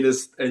 with the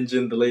latest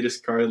engine, the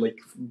latest car, like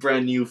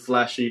brand new,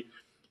 flashy,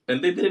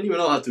 and they didn't even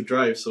know how to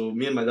drive. So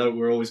me and my dad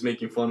were always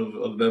making fun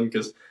of them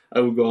because I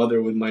would go out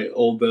there with my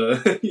old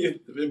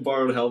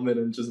borrowed helmet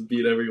and just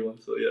beat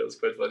everyone. So yeah, it was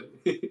quite funny.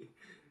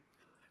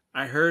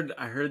 I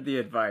heard the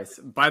advice.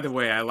 By the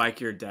way, I like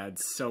your dad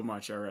so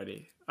much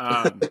already.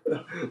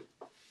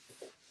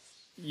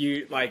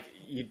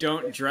 You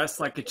don't dress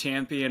like a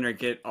champion or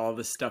get all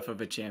the stuff of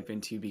a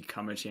champion to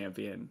become a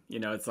champion. You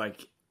know, it's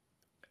like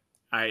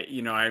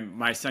I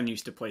my son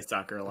used to play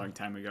soccer a long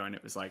time ago, and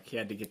it was like he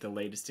had to get the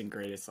latest and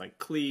greatest like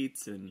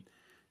cleats and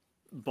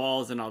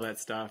balls and all that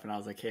stuff. And I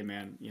was like, hey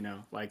man, you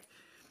know, like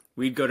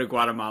we'd go to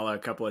Guatemala a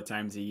couple of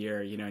times a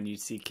year, you know, and you'd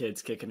see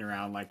kids kicking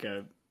around like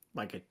a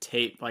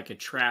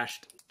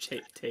trashed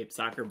tape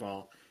soccer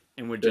ball,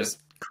 and would Yeah, just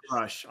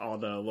crush all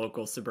the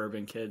local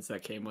suburban kids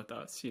that came with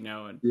us, you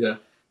know. And yeah,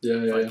 yeah,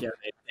 it's yeah, like, yeah,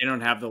 yeah, they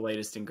don't have the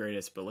latest and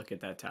greatest, but look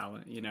at that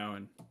talent, you know.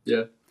 And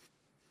yeah.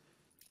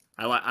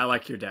 I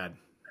like your dad.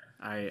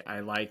 I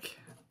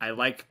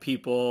like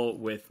people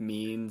with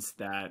means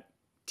that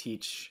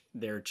teach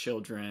their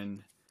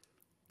children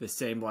the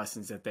same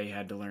lessons that they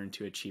had to learn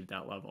to achieve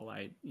that level.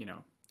 I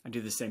do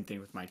the same thing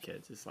with my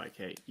kids. It's like,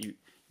 hey, you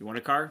want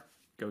a car?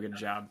 Go get a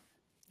job,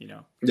 you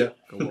know, Yeah.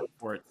 go work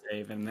for it,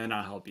 save, and then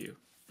I'll help you.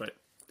 But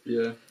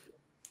Yeah.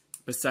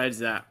 besides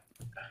that,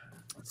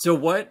 so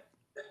what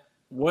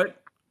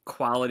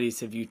qualities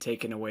have you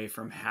taken away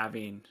from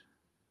having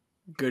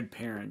good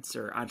parents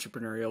or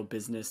entrepreneurial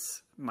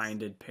business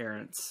minded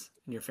parents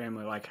in your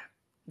family? Like,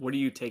 what are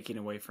you taking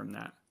away from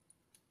that?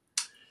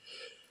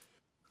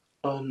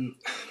 Um,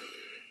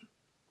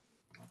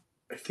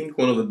 I think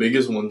one of the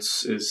biggest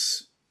ones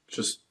is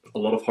just a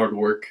lot of hard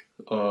work.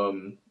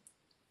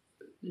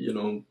 You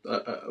know,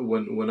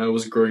 when I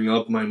was growing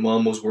up, my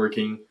mom was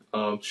working.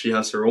 She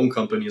has her own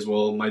company as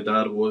well. My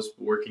dad was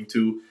working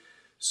too.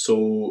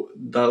 So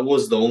that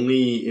was the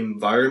only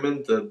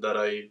environment that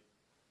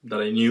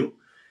I knew.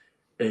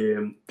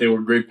 They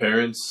were great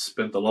parents,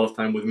 spent a lot of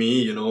time with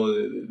me, you know,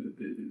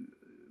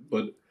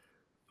 but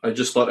I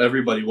just thought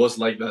everybody was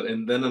like that.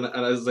 And then and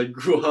as I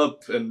grew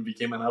up and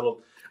became an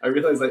adult, I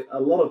realized like a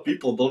lot of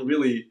people don't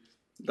really.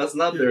 That's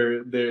not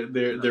their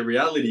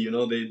reality. You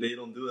know, they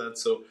don't do that.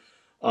 So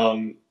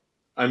um,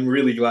 I'm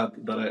really glad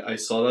that I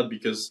saw that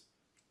because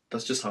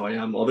that's just how I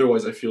am.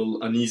 Otherwise, I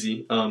feel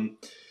uneasy.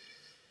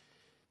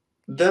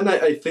 Then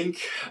I think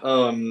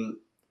I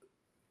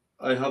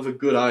have a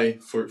good eye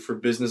for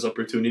business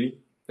opportunity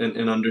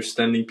and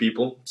understanding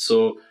people.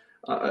 So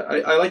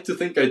I like to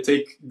think I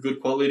take good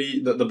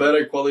quality, the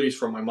better qualities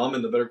from my mom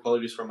and the better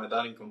qualities from my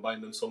dad and combine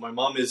them. So my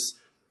mom is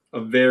a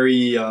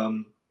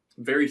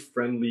very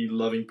friendly,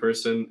 loving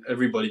person.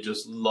 Everybody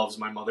just loves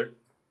my mother.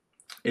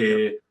 Yep.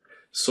 Eh,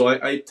 so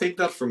I take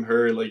that from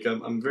her. Like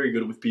I'm very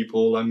good with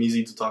people. I'm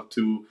easy to talk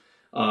to.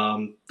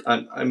 I'm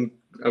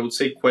I would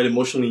say quite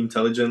emotionally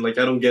intelligent. Like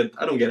I don't get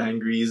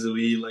angry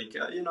easily. Like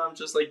you know I'm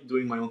just like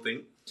doing my own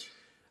thing.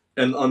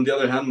 And on the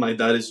other hand, my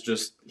dad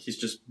is he's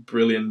just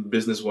brilliant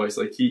business wise.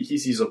 Like he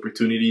sees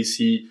opportunities.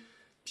 He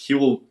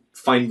will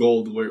find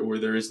gold where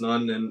there is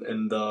none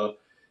and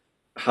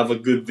have a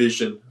good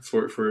vision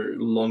for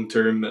long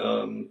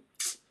term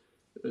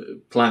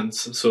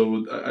plans.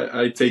 So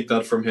I take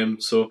that from him.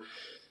 So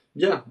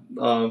yeah,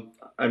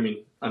 I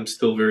mean, I'm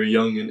still very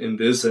young in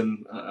this,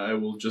 and I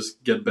will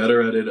just get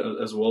better at it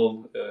as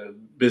well.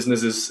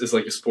 Business is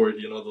like a sport,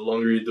 you know. The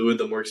longer you do it,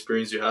 the more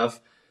experience you have.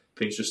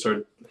 Things just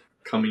start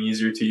coming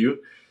easier to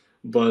you.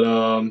 But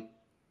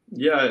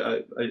yeah,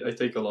 I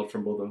take a lot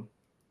from both of them.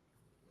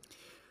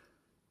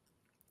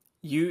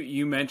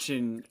 You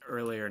mentioned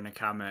earlier in a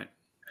comment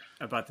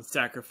about the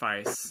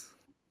sacrifice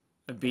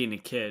of being a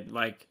kid.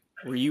 Like,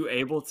 Were you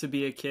able to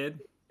be a kid?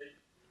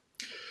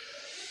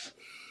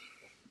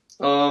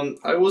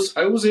 I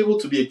was able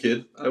to be a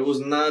kid. I was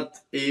not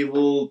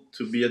able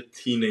to be a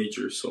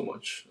teenager so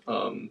much.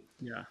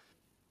 Yeah.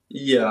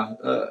 Yeah,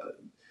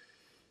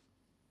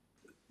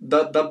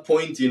 that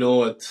point,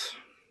 at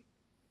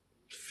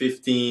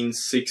 15,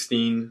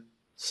 16,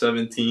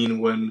 17,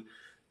 when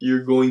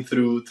you're going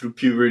through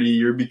puberty,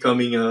 you're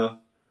becoming a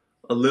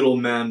little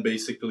man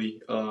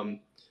basically.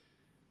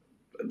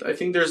 I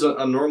think there's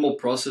a normal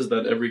process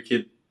that every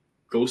kid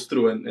goes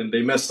through, and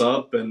they mess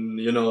up, and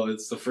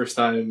it's the first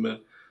time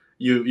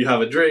you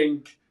have a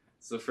drink,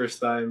 it's the first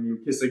time you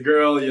kiss a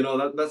girl,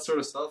 that sort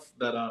of stuff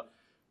that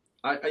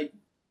I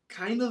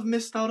kind of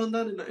missed out on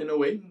that in a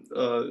way,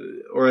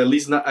 or at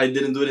least not. I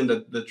didn't do it in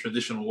the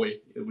traditional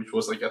way, which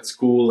was like at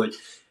school, like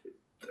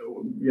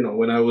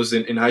when I was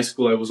in high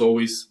school, I was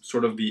always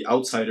sort of the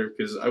outsider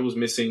because I was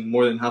missing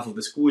more than half of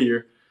the school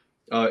year.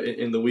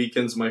 In the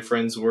weekends, my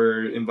friends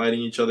were inviting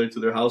each other to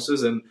their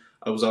houses, and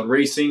I was out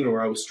racing, or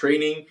I was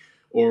training,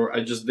 or I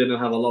just didn't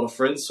have a lot of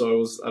friends, so I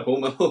was at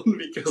home alone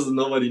because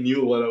nobody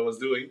knew what I was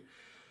doing.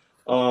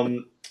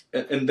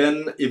 And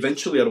then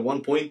eventually, at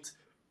one point,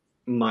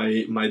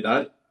 my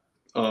dad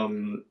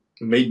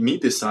made me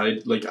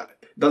decide. Like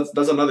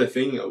that's another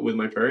thing with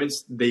my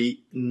parents.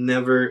 They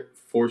never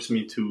forced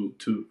me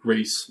to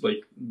race.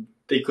 Like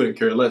they couldn't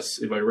care less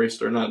if I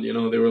raced or not. They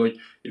were like,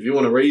 if you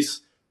want to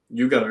race,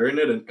 you gotta earn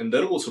it, and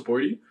then we'll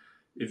support you.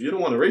 If you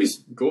don't want to race,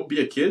 go be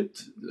a kid.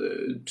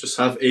 Just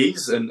have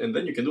A's, and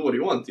then you can do what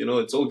you want.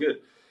 It's all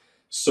good.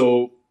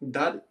 So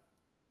that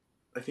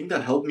I think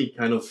that helped me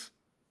kind of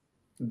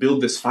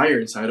build this fire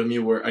inside of me,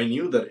 where I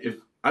knew that if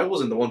I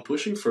wasn't the one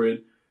pushing for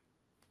it,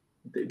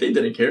 they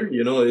didn't care.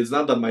 It's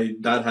not that my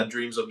dad had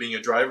dreams of being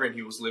a driver and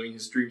he was living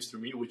his dreams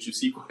through me, which you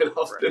see quite Right.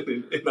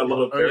 often in a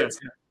lot of Oh yeah. parents.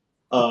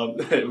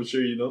 I'm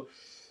sure you know.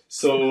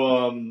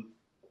 So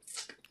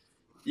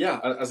yeah,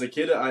 as a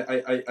kid,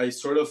 I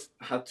sort of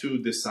had to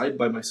decide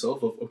by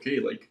myself of, okay,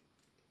 like,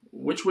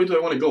 which way do I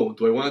want to go?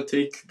 Do I want to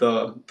take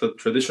the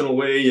traditional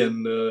way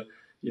and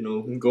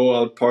go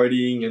out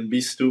partying and be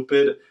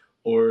stupid,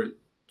 or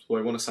do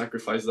I want to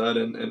sacrifice that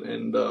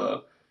and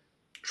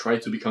try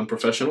to become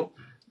professional?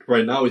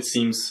 Right now it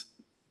seems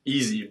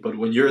easy, but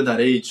when you're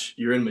that age,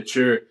 you're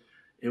immature.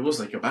 It was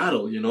like a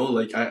battle,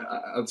 Like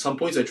at some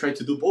points I tried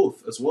to do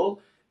both as well,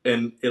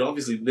 and it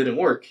obviously didn't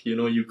work.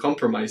 You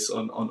compromise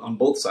on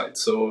both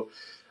sides. So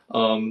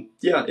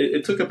yeah,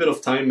 it took a bit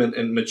of time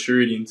and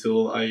maturity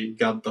until I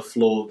got the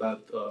flow of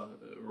that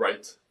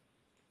right.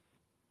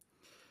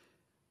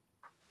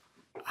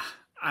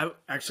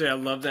 I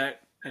love that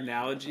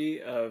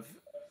analogy of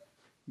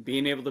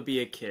being able to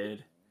be a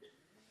kid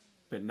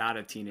but not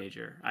a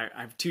teenager. I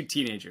have two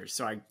teenagers,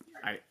 so I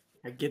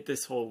I get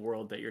this whole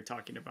world that you're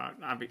talking about.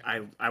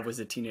 I was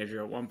a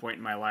teenager at one point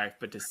in my life,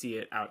 but to see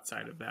it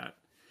outside of that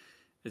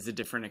is a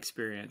different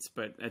experience.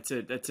 But that's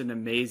an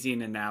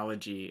amazing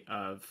analogy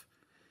of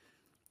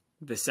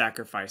the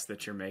sacrifice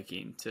that you're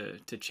making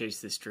to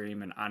chase this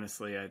dream. And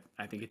honestly,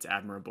 I think it's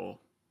admirable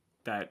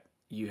that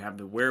you have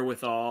the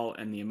wherewithal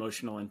and the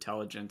emotional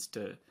intelligence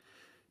to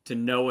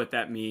know what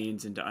that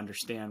means and to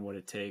understand what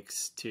it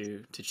takes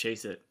to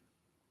chase it.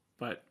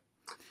 But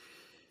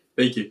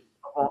Thank you.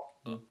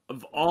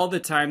 of all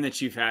the time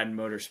that you've had in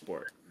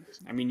motorsport,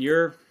 I mean,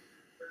 you're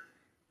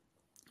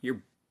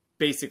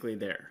basically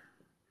there.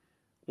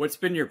 What's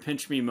been your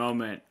pinch me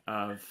moment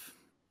of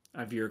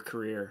your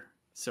career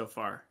so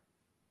far?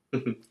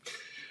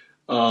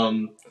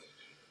 um,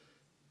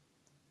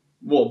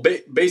 well,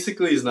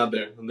 basically, it's not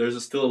there.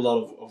 There's still a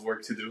lot of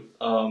work to do.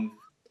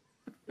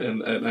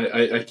 And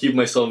I keep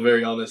myself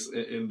very honest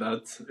in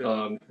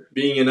that.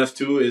 Being in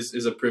F2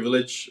 is a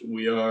privilege.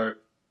 We are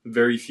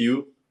very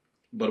few,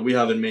 but we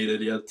haven't made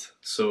it yet.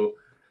 So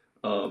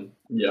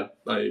yeah,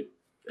 I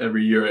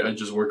every year I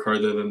just work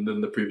harder than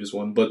the previous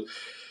one. But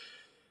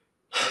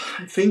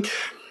I think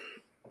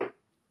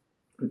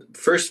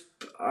first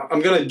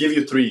I'm gonna give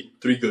you three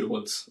good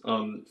ones.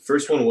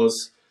 First one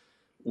was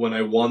when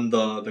I won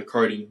the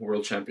karting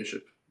world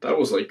championship. That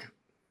was like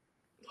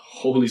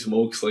holy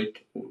smokes!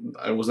 Like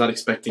I was not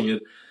expecting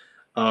it.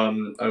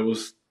 I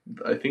was,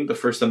 I think, the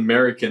first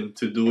American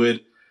to do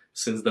it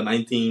since the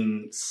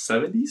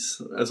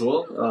 1970s as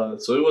well.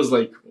 So it was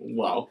like,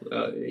 wow.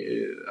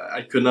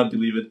 I could not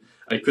believe it.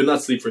 I could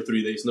not sleep for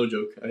 3 days. No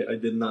joke. I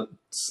did not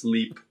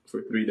sleep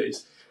for 3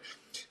 days.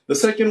 The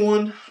second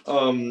one,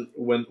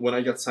 when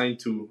I got signed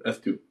to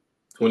F2,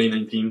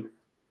 2019,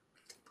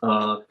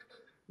 uh,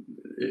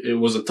 it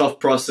was a tough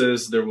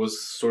process. There was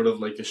sort of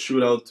like a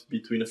shootout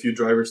between a few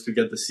drivers to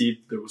get the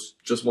seat. There was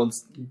just one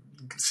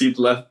seat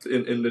left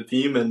in the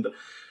team, and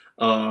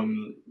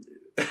um,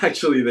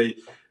 actually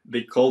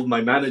they called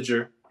my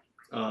manager.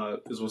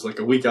 This was like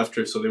a week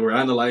after, so they were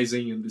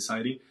analyzing and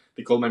deciding.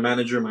 They called my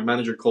manager. My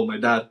manager called my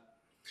dad,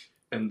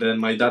 and then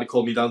my dad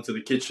called me down to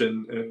the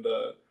kitchen, and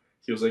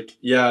he was like,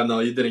 "Yeah, no,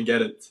 you didn't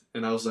get it."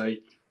 And I was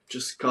like,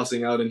 just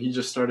cussing out, and he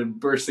just started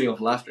bursting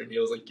of laughter, and he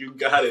was like, "You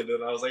got it,"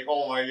 and I was like,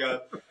 "Oh my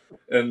god!"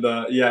 And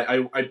yeah,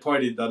 I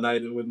partied that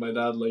night with my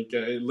dad. Like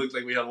it looked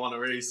like we had won a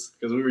race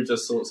because we were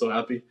just so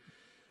happy.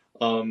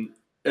 Um,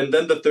 and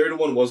then the third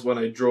one was when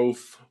I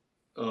drove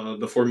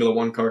the Formula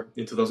One car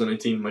in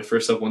 2019, my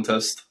first F1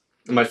 test.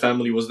 My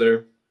family was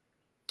there,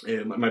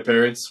 and my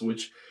parents,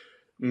 which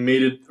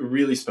made it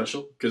really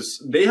special because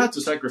they had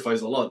to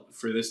sacrifice a lot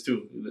for this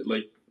too.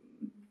 Like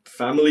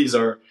families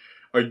are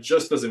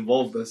just as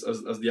involved as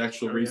the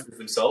actual Oh yeah. races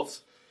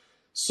themselves.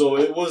 So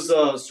it was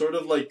sort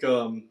of like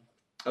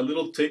a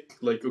little tick.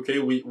 Like okay,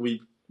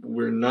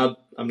 we're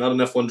not. I'm not an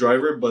F1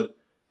 driver, but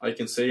I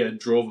can say I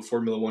drove a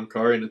Formula One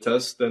car in a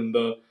test, and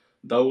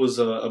that was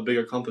a big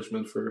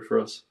accomplishment for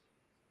us.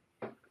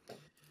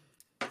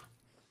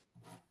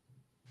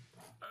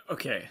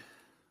 Okay.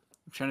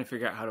 I'm trying to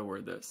figure out how to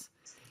word this.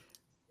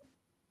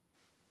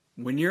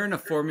 When you're in a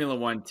Formula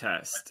One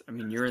test, I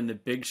mean, you're in the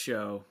big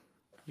show,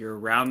 you're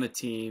around the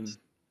team.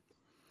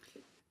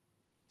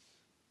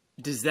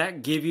 Does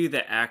that give you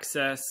the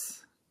access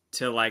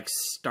to like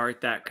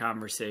start that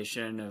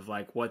conversation of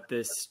like what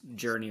this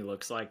journey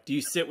looks like? Do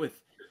you sit with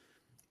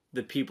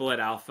the people at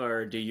Alpha,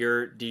 or do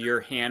your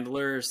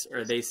handlers,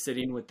 are they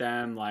sitting with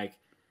them like,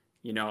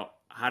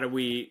 how do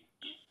we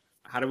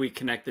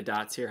connect the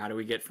dots here? How do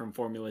we get from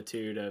Formula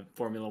 2 to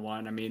Formula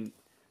 1? I mean,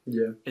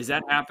 Yeah. is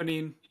that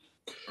happening,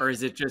 or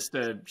is it just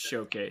a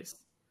showcase?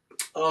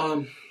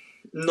 Um.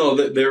 No,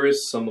 there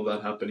is some of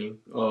that happening.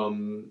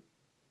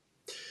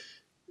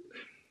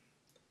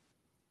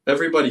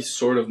 Everybody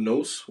sort of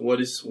knows what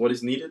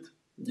is needed.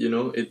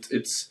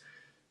 It's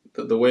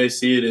the way I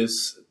see it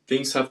is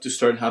things have to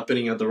start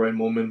happening at the right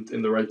moment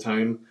in the right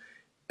time,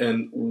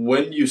 and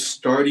when you're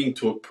starting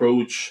to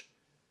approach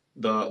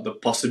the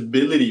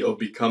possibility of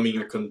becoming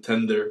a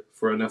contender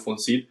for an F1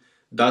 seat,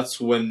 that's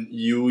when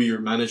your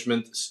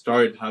management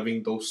start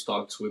having those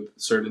talks with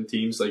certain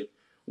teams. Like,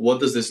 what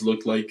does this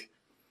look like?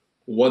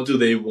 What do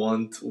they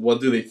want?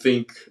 What do they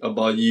think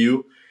about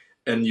you?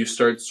 And you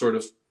start sort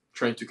of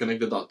trying to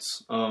connect the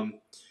dots.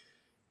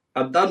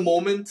 At that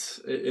moment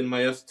in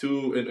my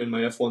F2 in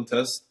my F1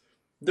 test,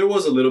 there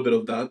was a little bit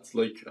of that.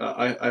 Like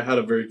I had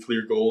a very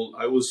clear goal.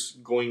 I was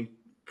going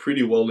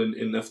pretty well in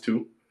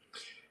F2.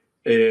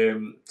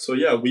 So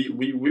yeah,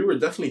 we were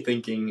definitely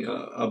thinking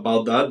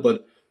about that,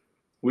 but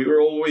we were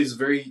always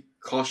very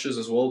cautious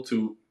as well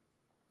to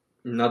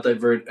not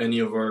divert any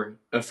of our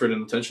effort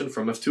and attention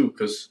from F2,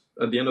 because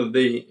at the end of the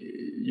day,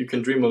 you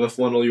can dream of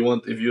F1 all you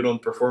want. If you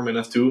don't perform in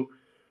F2,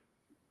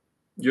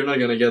 you're not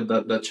gonna get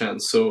that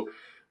chance. So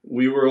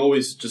we were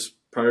always just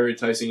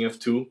prioritizing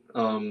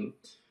F2.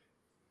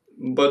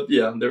 But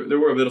yeah, there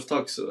were a bit of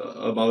talks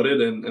about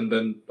it, and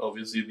then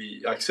obviously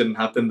the accident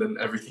happened, and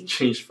everything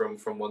changed from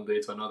one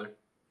day to another.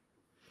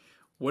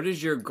 What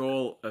is your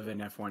goal of an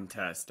F1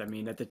 test? I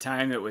mean, at the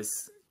time it was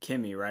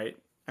Kimi, right?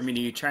 I mean,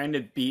 are you trying to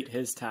beat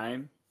his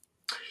time?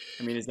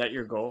 I mean, is that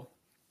your goal?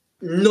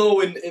 No,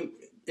 in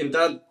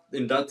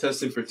that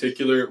test in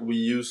particular, we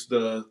used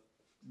the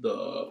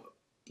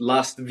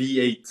last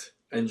V8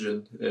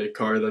 engine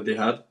car that they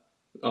had.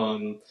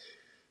 Um,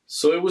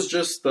 so it was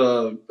just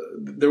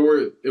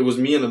it was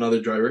me and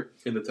another driver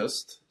in the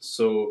test.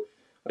 So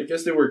I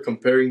guess they were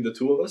comparing the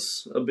two of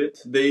us a bit.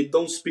 They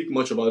don't speak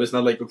much about it. It's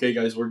not like, okay,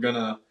 guys, we're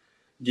gonna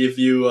give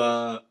you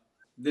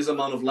this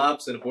amount of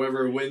laps, and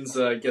whoever wins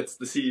gets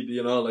the seat.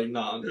 Like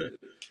nah.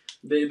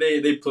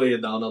 They play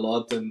it down a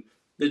lot, and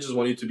they just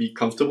want you to be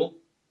comfortable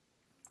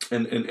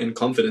and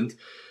confident.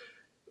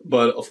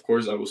 But of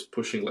course, I was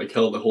pushing like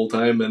hell the whole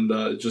time,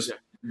 and just Yeah.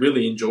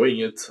 really enjoying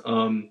it.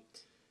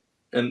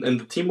 And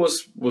the team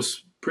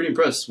was pretty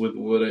impressed with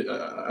what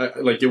I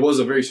like. It was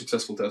a very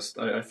successful test.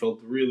 I felt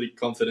really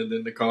confident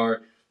in the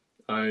car.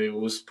 I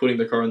was putting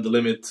the car on the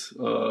limit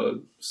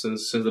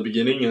since the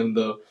beginning, and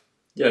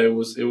yeah, it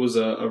was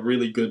a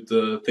really good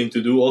thing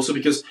to do. Also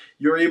because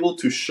you're able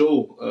to show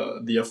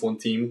the F1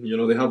 team.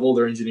 They have all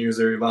their engineers.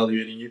 They're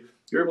evaluating you.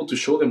 You're able to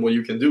show them what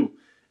you can do,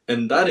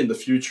 and that in the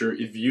future,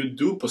 if you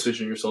do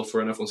position yourself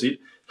for an F1 seat,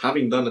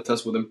 having done a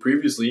test with them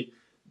previously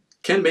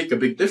can make a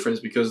big difference,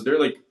 because they're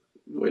like,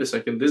 wait a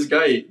second, this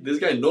guy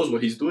knows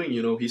what he's doing.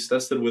 He's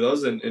tested with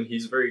us, and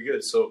he's very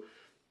good. So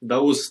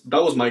that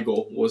was my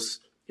goal, was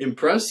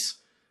impress.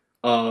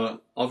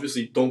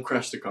 Obviously, don't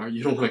crash the car.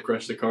 You don't want to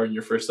crash the car in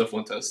your first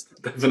F1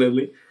 test,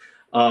 definitely.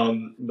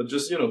 But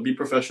just be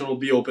professional,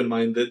 be open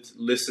minded,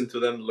 listen to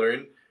them,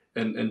 learn,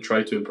 and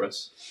try to impress.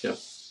 Yeah.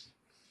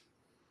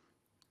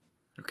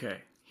 Okay,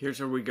 here's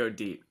where we go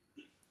deep.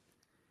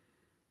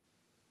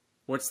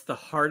 What's the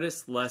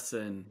hardest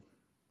lesson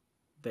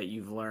that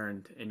you've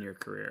learned in your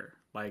career?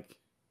 Like,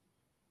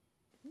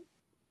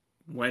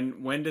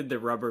 when did the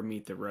rubber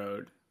meet the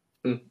road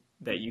Mm.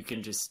 that you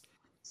can just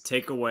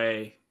take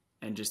away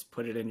and just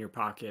put it in your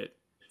pocket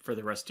for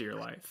the rest of your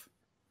life?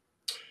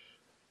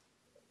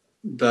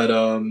 That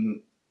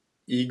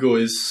ego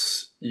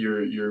is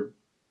your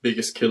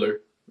biggest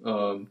killer.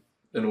 And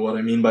what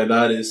I mean by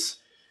that is,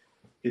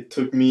 it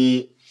took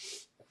me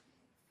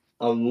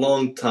a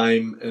long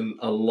time and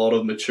a lot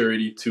of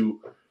maturity to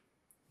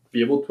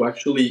be able to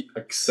actually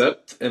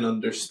accept and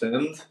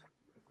understand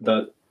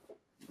that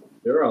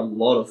there are a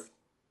lot of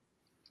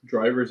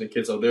drivers and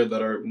kids out there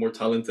that are more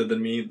talented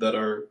than me, that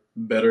are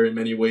better in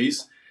many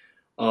ways.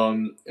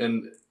 And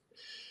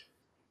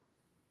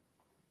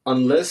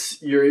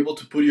unless you're able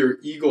to put your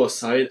ego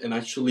aside and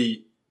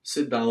actually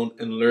sit down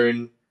and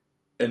learn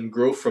and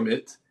grow from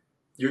it,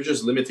 you're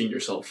just limiting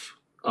yourself.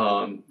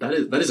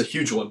 That is a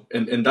huge one,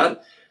 and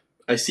that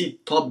I see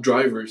top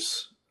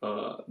drivers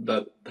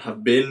that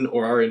have been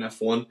or are in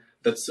F1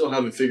 that still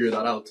haven't figured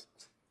that out.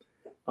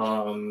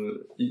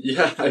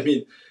 Yeah, I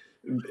mean,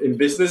 in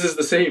business is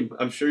the same.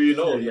 I'm sure you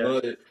know. You Yeah.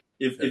 know,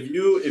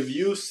 if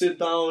you sit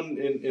down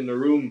in a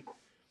room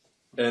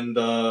and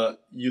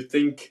you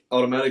think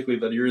automatically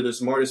that you're the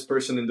smartest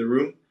person in the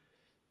room,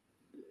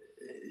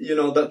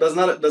 that's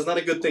not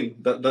a good thing.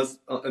 That's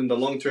in the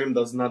long term,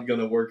 that's not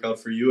gonna work out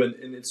for you.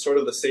 And it's sort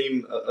of the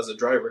same as a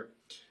driver.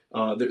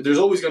 There's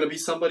always gonna be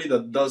somebody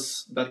that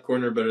does that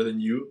corner better than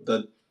you,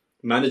 that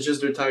manages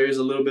their tires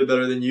a little bit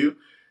better than you.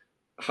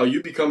 How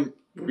you become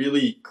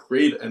really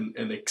great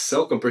and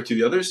excel compared to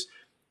the others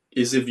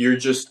is if you're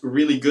just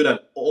really good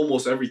at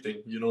almost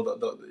everything.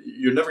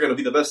 You're never gonna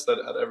be the best at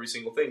every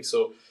single thing.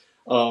 So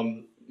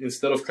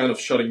instead of kind of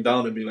shutting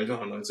down and being like,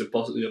 oh no, it's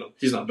impossible.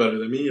 He's not better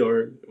than me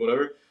or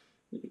whatever.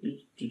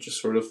 You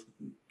just sort of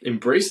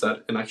embrace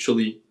that and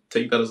actually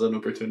take that as an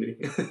opportunity.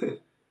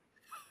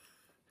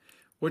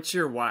 What's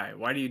your why?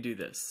 Why do you do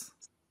this?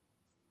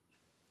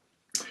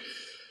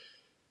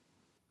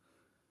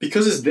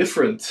 Because it's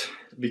different.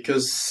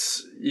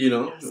 Because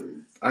Yes.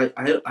 I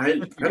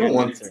don't Great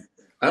want answer.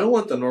 I don't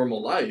want the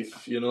normal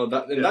life.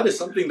 That Yeah. is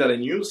something that I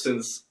knew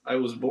since I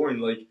was born.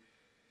 Like,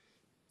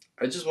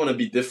 I just want to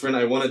be different.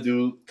 I want to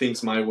do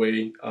things my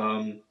way.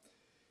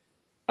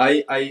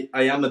 I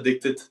am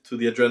addicted to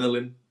the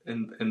adrenaline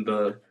and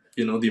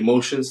the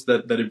emotions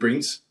that it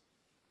brings.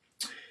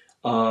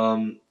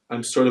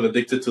 I'm sort of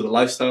addicted to the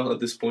lifestyle at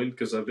this point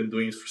because I've been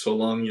doing it for so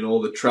long.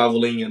 All the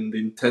traveling and the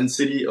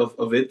intensity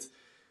of it.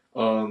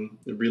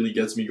 It really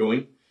gets me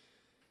going.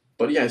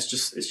 But yeah, it's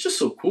just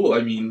so cool.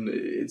 I mean,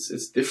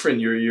 it's different.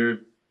 You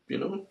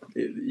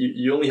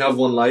only have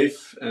one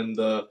life, and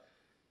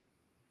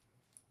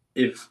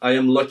if I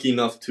am lucky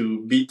enough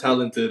to be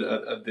talented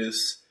at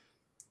this,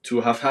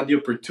 to have had the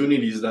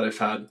opportunities that I've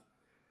had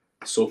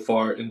so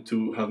far, and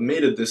to have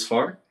made it this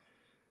far,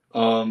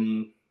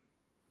 um,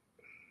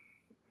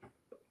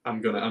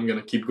 I'm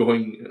gonna keep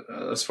going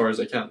as far as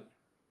I can.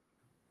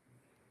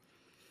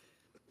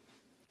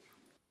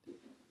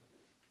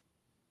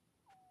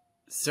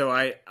 So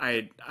I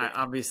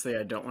obviously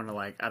I don't want to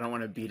I don't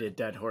want to beat a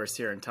dead horse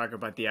here and talk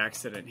about the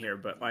accident here,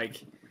 but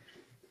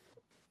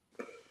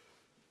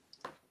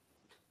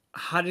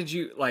how did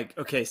you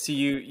okay, so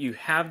you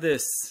have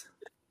this,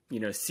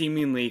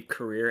 seemingly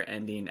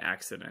career-ending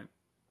accident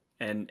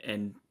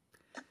and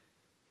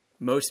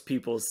most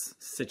people's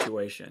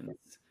situations.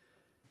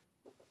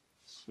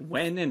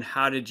 When and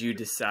how did you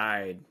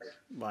decide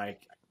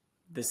like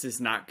this is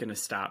not going to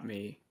stop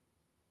me?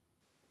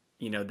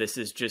 This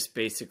is just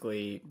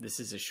basically this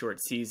is a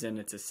short season,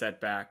 it's a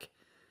setback.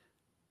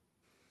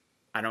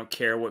 I don't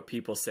care what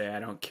people say. I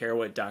don't care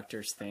what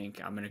doctors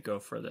think. I'm going to go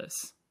for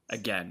this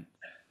again.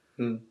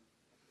 Hmm.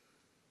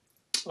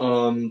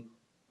 Um,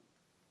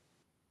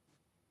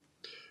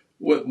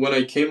 when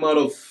I came out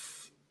of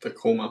the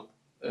coma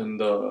and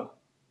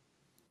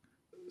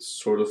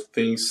sort of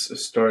things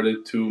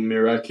started to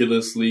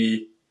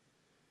miraculously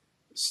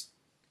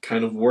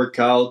kind of work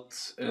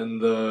out,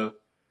 and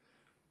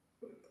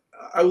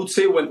I would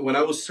say when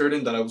I was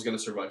certain that I was going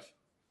to survive,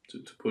 to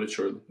put it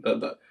shortly,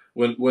 that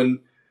when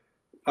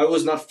I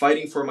was not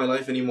fighting for my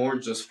life anymore,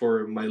 just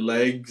for my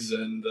legs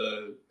and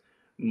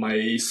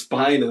my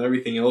spine and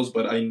everything else,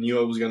 but I knew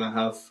I was going to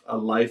have a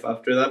life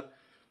after that.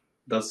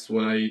 That's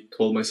when I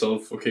told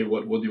myself, okay,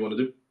 what do you want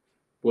to do?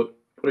 What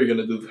are you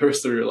going to do the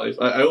rest of your life?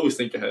 I always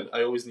think ahead.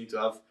 I always need to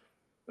have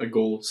a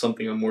goal,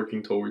 something I'm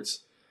working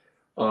towards.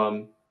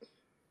 Um,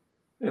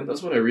 and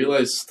that's when I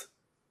realized,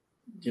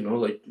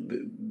 like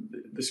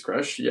this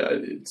crash, yeah,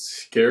 it's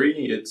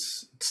scary.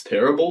 It's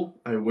terrible.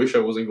 I wish I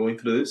wasn't going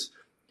through this,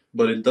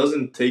 but it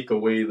doesn't take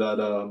away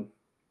that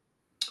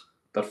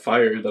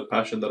fire, that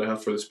passion that I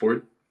have for the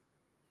sport.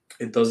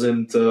 It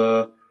doesn't.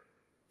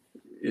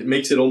 It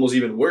makes it almost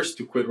even worse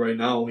to quit right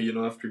now.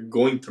 After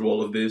going through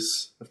all of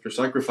this, after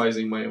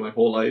sacrificing my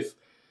whole life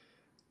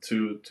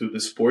to the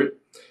sport.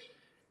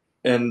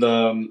 And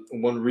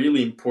one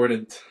really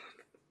important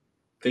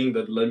thing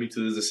that led me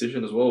to this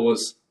decision as well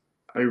was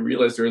I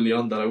realized early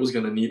on that I was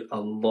going to need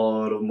a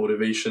lot of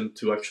motivation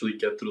to actually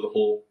get through the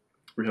whole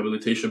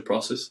rehabilitation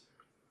process.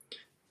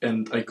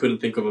 And I couldn't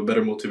think of a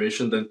better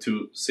motivation than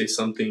to say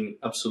something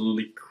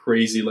absolutely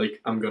crazy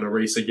like, I'm going to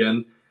race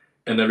again.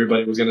 And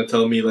everybody was going to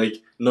tell me,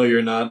 like, no,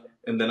 you're not.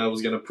 And then I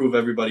was going to prove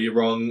everybody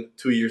wrong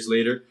 2 years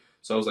later.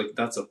 So I was like,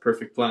 that's a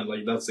perfect plan.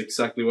 Like, that's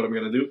exactly what I'm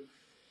going to do.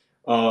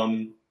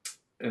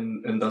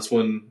 And that's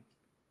when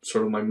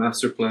sort of my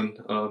master plan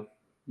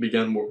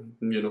began. More,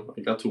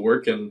 I got to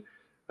work, and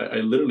I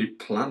literally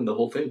planned the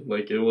whole thing.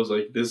 Like it was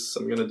like this.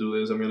 I'm gonna do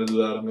this. I'm gonna do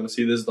that. I'm gonna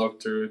see this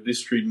doctor.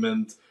 This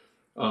treatment.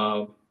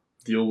 Uh,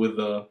 Deal with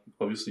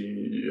obviously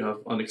you have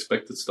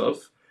unexpected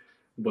stuff,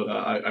 but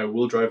I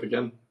will drive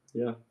again.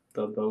 Yeah,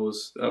 that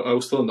was I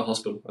was still in the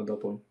hospital at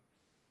that point.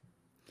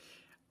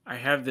 I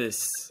have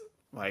this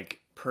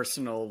like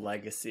personal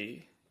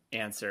legacy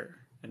answer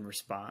and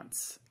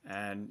response.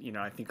 And,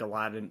 I think a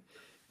lot in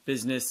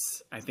business,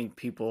 I think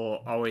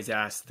people always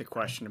ask the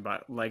question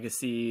about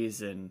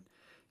legacies and,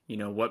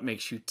 what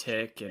makes you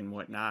tick and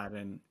whatnot.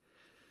 And,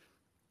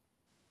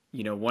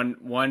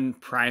 one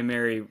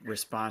primary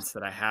response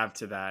that I have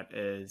to that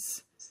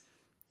is,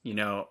 you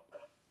know,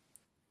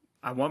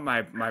 I want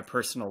my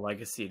personal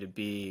legacy to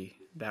be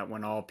that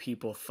when all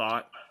people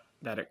thought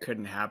that it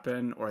couldn't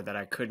happen or that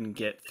I couldn't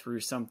get through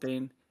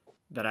something,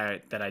 that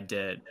I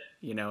did,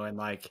 and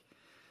like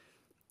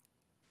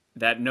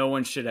that no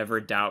one should ever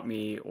doubt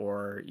me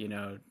or,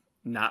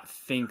 not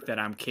think that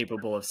I'm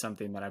capable of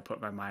something that I put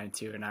my mind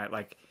to. And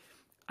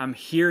I'm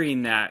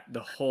hearing that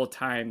the whole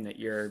time that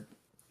you're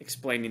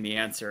explaining the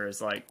answer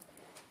is like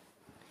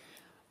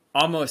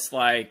almost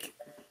like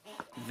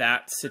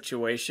that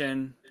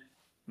situation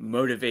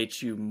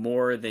motivates you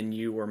more than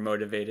you were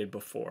motivated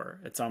before.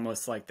 It's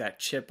almost like that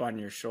chip on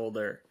your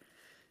shoulder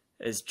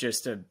is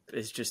just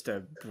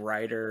a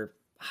brighter,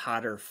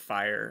 hotter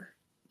fire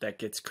that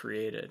gets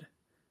created.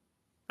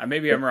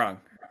 Maybe I'm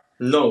wrong,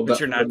 No, but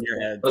you're not in your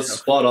head. that's So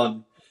spot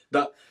on.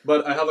 That,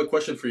 but I have a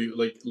question for you.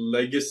 Like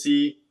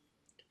legacy,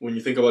 when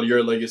you think about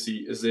your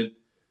legacy, is it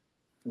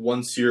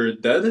once you're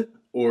dead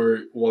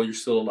or while you're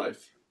still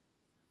alive?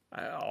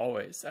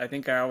 I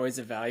think I always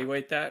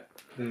evaluate that.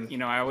 Hmm.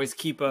 I always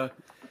keep a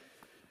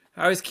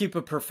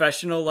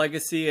professional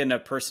legacy and a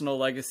personal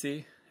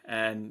legacy,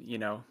 and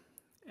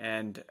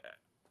and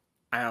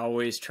I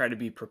always try to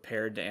be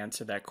prepared to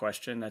answer that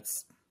question.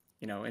 That's,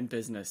 in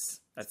business,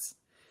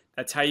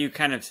 that's how you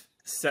kind of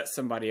set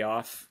somebody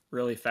off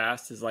really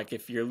fast, is like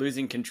if you're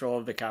losing control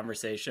of the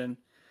conversation,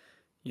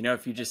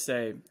 if you just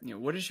say,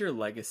 what is your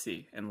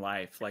legacy in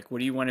life? Like, what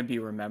do you want to be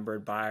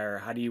remembered by, or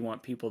how do you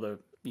want people to,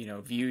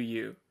 view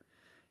you?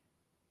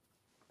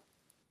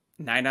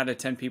 9 out of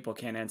 10 people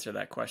can't answer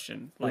that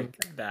question like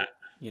that,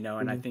 and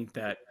I Hmm. think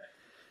that,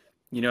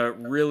 it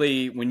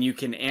really, when you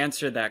can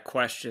answer that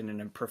question in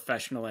a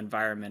professional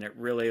environment, it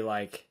really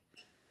like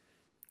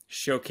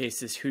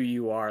showcases who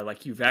you are.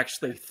 Like you've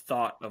actually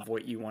thought of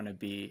what you want to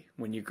be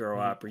when you grow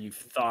up, or you've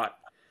thought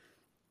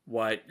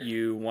what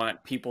you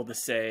want people to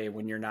say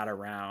when you're not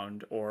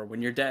around or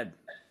when you're dead,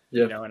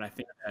 Yeah, and I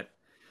think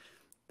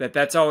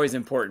that's always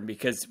important,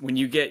 because when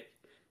you get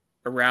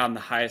around the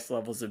highest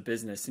levels of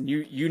business, and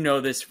you know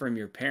this from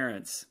your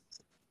parents,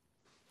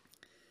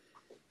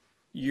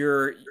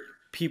 your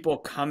people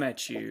come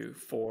at you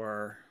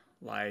for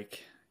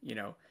like,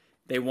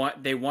 they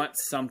want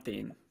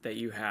something that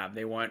you have.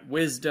 They want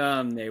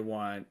wisdom, they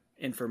want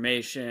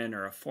information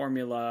or a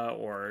formula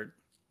or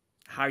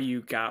how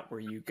you got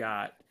where you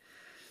got.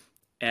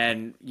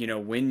 And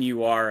when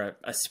you are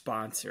a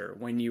sponsor,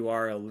 when you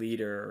are a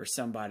leader or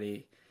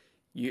somebody,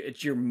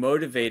 you're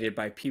motivated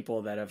by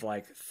people that have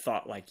like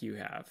thought like you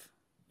have.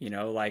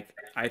 Like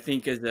I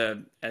think as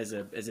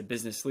a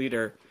business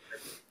leader,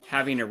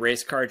 having a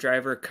race car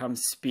driver come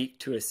speak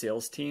to a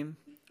sales team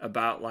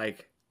about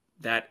like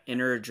that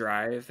inner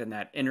drive and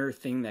that inner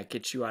thing that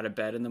gets you out of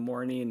bed in the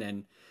morning,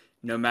 and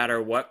no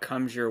matter what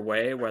comes your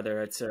way,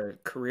 whether it's a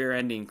career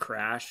ending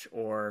crash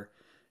or,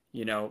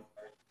 you know,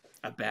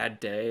 a bad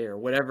day or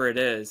whatever it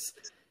is,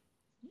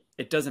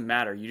 it doesn't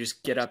matter. You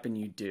just get up and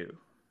you do.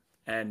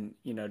 And,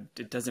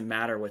 it doesn't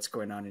matter what's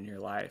going on in your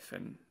life.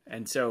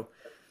 And so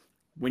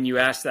when you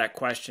ask that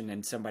question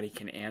and somebody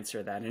can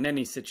answer that in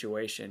any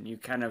situation, you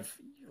kind of,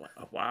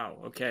 oh, wow,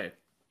 okay,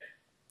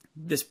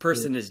 this yeah,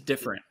 person is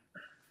different,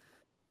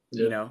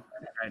 you yeah. know?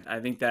 I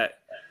think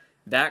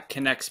that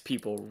connects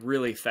people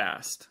really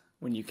fast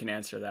when you can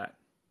answer that.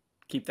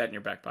 Keep that in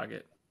your back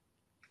pocket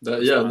That,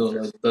 for yeah,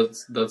 no,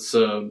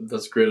 sponsors.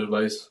 that's great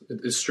advice.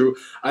 It's true.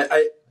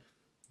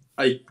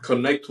 I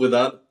connect with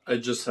that. I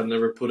just have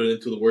never put it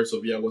into the words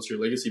of, yeah, what's your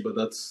legacy, but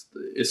that's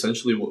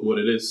essentially what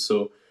it is.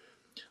 So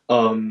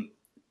um,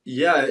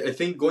 yeah, I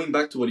think going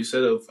back to what you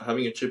said of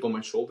having a chip on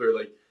my shoulder,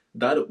 like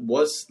that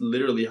was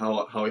literally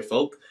how I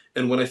felt.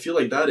 And when I feel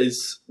like that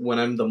is when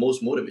I'm the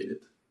most motivated,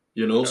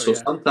 you know. Oh So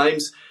yeah.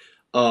 sometimes,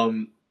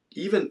 um,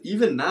 even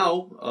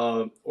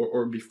now,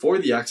 or before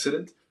the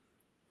accident,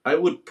 I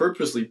would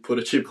purposely put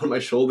a chip on my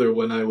shoulder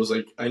when I was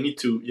like, I need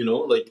to,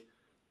 like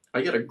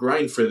I gotta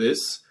grind for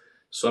this.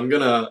 So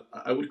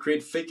I would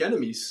create fake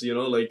enemies,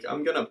 like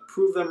I'm gonna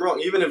prove them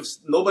wrong. Even if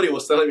nobody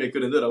was telling me I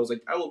couldn't do it, I was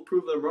like, I will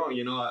prove them wrong.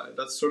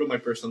 That's sort of my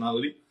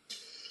personality.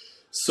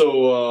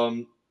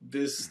 So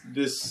this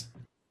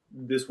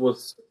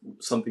was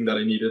something that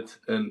I needed,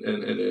 and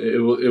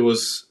it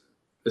was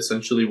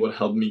essentially what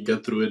helped me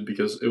get through it,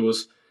 because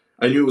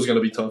I knew it was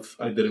gonna be tough.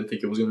 I didn't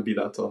think it was gonna be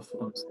that tough.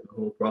 Honestly, the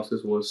whole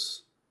process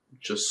was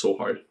just so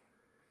hard.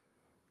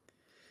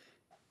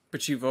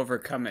 But you've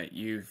overcome it.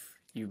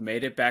 You've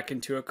made it back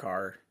into a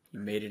car. You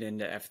made it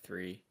into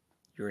F3.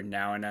 You are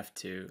now in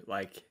F2.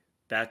 Like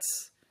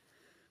that's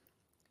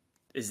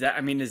is that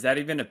I mean, is that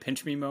even a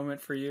pinch me moment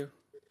for you?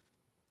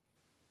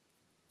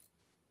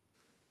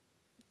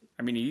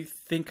 I mean, you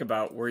think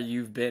about where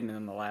you've been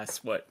in the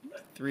last what,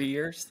 3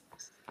 years,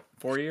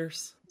 4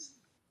 years?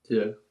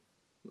 Yeah.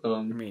 I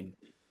Um, mean,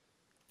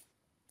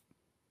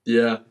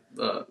 yeah.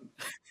 Uh,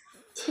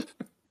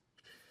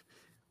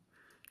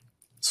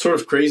 Sort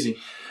of crazy.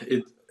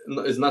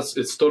 It's nuts.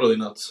 It's totally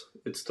nuts.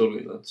 It's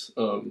totally nuts.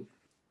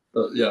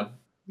 Yeah.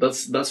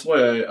 That's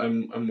why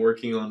I'm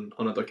working on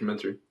a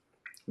documentary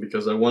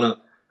because I wanna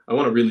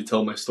really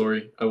tell my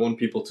story. I want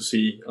people to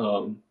see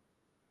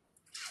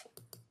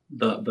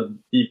the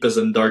deepest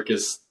and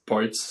darkest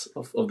parts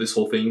of this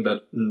whole thing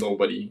that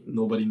nobody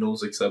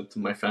knows except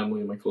my family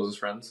and my closest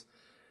friends.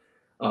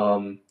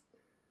 Um,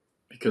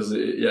 because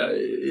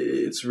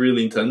it's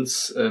really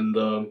intense, and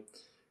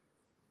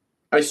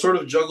I sort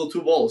of juggle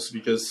two balls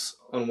because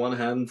on one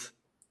hand,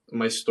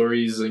 my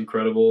story is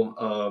incredible.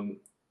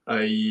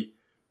 I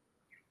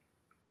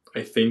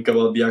I think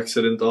about the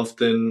accident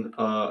often.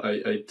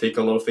 I take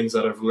a lot of things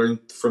that I've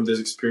learned from this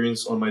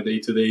experience on my day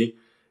to day,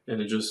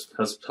 and it just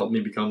has helped me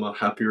become a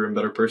happier and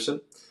better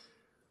person.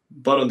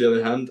 But on the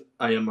other hand,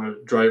 I am a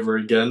driver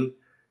again,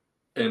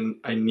 and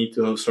I need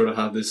to sort of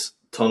have this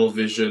tunnel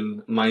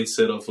vision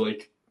mindset of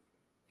like,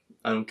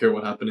 I don't care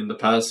what happened in the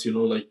past,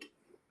 like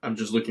I'm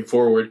just looking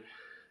forward.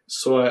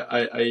 So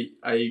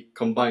I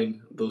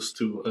combine those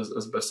two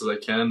as best as I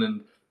can,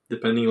 and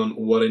depending on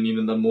what I need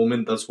in that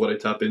moment, that's what I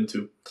tap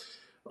into.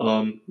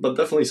 But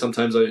definitely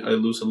sometimes I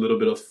lose a little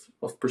bit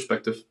of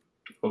perspective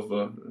of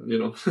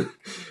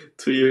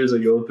 2 years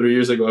ago, 3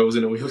 years ago, I was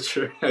in a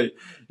wheelchair.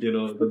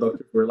 The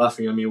doctors were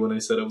laughing at me when I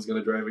said I was going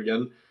to drive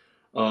again.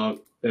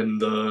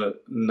 And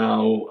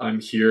now I'm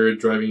here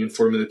driving in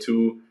Formula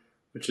 2,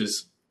 which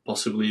is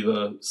possibly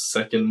the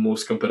second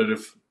most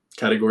competitive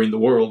category in the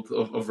world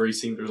of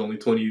racing. There's only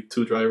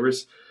 22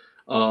 drivers.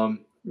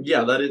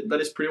 Yeah, that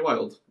is pretty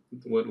wild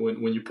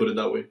when you put it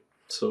that way.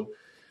 So,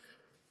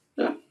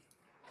 yeah.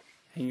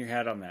 hang your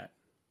hat on that.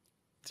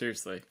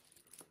 Seriously.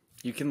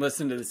 You can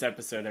listen to this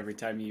episode every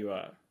time you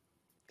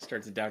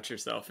start to doubt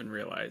yourself and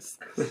realize,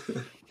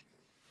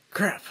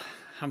 crap,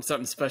 I'm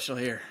something special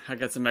here. I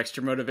got some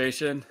extra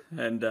motivation,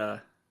 and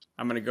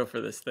I'm going to go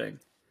for this thing.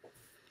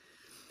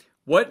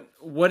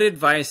 What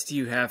advice do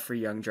you have for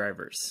young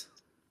drivers?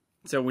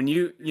 So when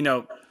you've been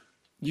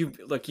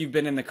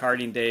in the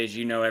karting days,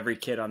 every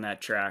kid on that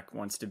track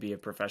wants to be a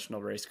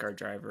professional race car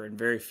driver, and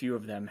very few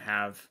of them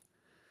have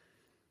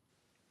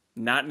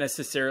not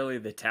necessarily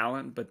the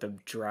talent, but the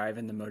drive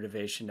and the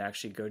motivation to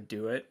actually go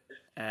do it.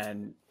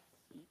 And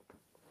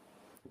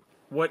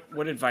what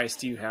advice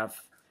do you have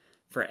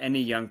for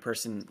any young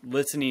person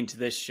listening to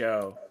this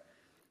show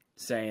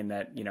saying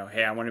that,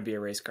 hey, I want to be a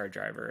race car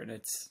driver, and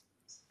it's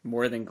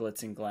more than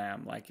glitz and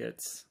glam. Like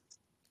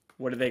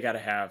what do they got to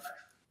have?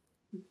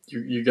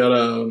 You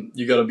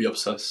gotta be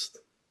obsessed,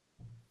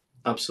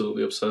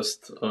 absolutely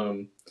obsessed.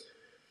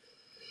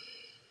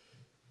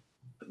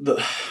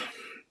 The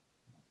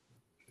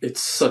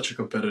It's such a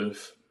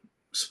competitive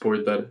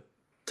sport that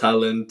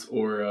talent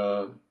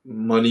or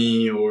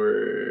money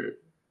or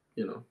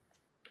you know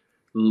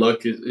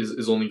luck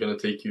is only gonna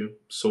take you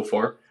so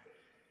far.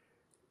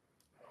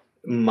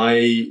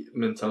 My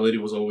mentality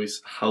was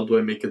always, how do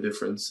I make a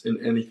difference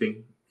in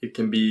anything? It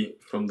can be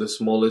from the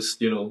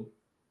smallest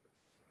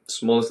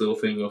little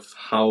thing of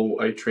how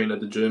I train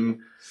at the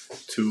gym,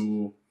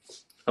 to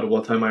at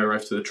what time I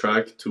arrive to the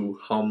track, to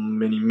how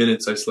many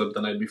minutes I slept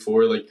the night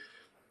before. Like,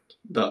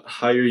 the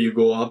higher you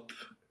go up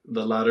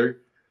the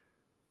ladder,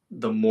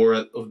 the more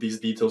of these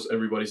details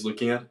everybody's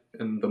looking at,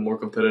 and the more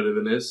competitive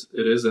it is,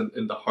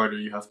 and the harder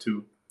you have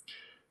to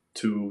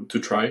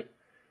try.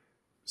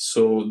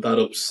 So that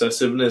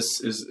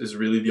obsessiveness is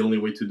really the only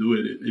way to do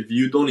it. If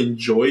you don't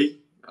enjoy,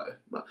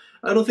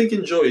 I don't think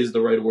enjoy is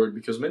the right word,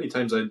 because many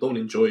times I don't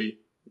enjoy,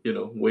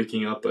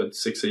 waking up at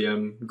 6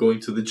 a.m., going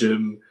to the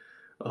gym,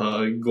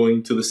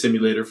 going to the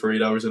simulator for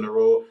 8 hours in a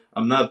row.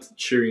 I'm not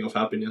cheering of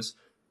happiness,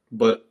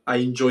 but I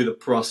enjoy the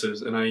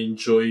process, and I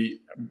enjoy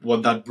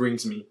what that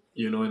brings me,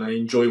 and I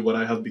enjoy what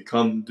I have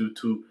become due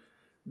to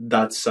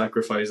that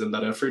sacrifice and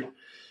that effort.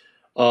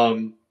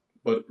 Um,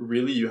 but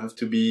really, you have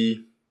to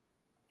be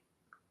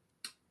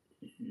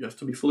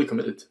fully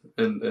committed,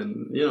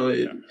 and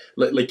Yeah.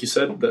 like you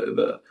said,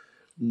 the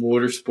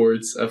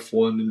motorsports,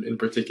 F1 in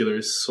particular,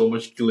 is so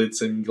much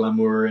glitz and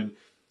glamour, and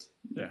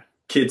Yeah.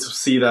 kids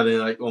see that and they're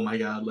like, oh my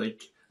god,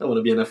 like, I want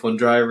to be an F1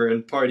 driver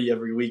and party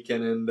every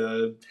weekend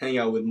and hang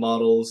out with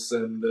models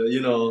and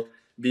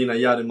be in a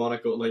yacht in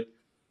Monaco. Like,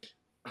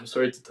 I'm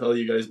sorry to tell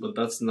you guys, but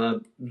that's not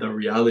the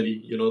reality.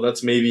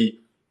 That's maybe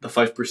the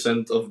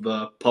 5% of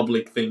the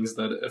public things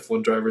that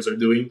F1 drivers are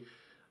doing.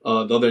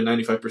 The other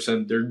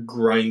 95%, they're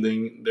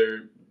grinding,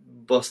 they're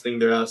busting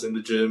their ass in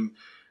the gym,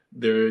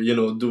 they're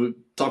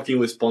talking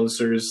with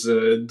sponsors,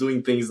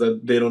 doing things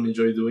that they don't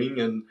enjoy doing,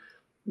 and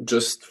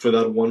just for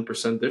that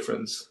 1%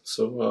 difference.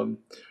 So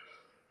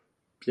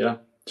yeah,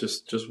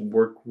 just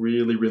work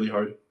really, really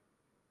hard.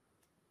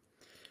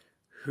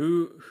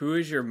 Who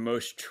is your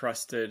most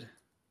trusted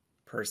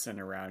person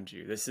around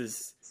you.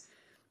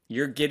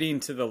 You're getting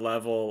to the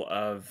level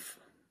of,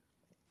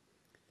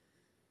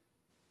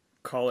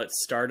 call it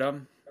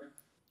stardom,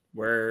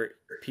 where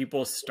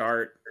people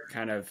start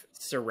kind of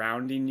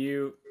surrounding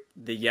you.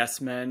 The yes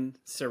men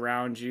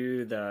surround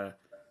you,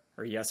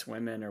 or yes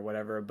women or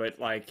whatever, but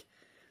like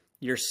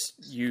you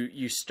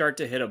start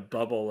to hit a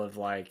bubble of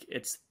like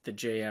it's the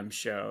JM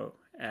show,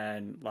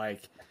 and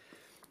like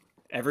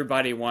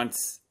everybody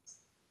wants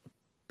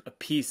a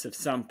piece of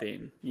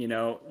something,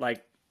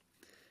 like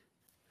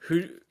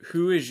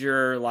who is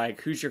your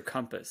like who's your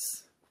compass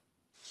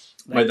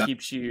My that dad.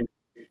 keeps you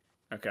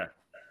okay.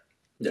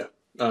 Yeah.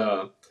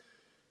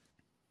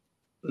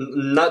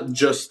 Not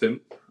just him,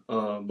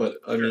 but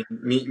I Sure.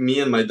 mean, me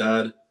and my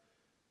dad,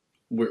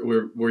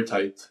 we're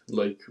tight.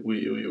 Like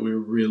we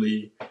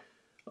really.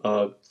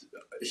 Uh,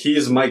 he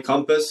is my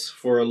compass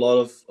for a lot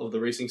of the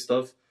racing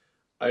stuff.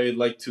 I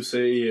like to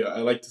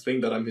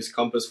think that I'm his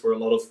compass for a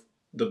lot of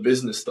the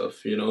business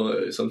stuff.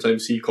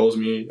 Sometimes he calls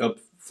me up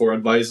for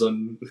advice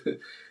on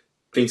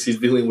things he's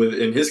dealing with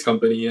in his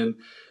company, and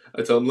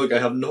I tell him, look, I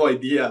have no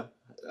idea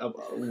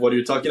what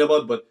you're talking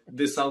about, but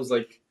this sounds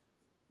like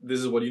this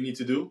is what you need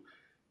to do.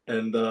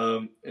 And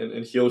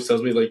he always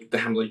tells me like,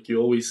 damn, like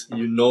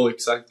you know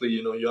exactly,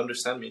 you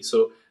understand me.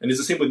 So, and it's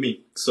the same with me.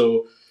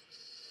 So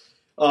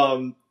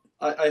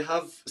I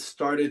have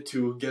started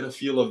to get a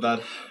feel of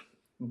that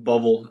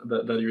bubble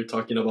that you're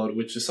talking about,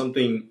 which is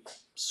something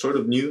sort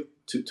of new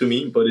to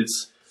me, but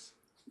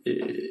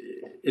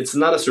it's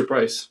not a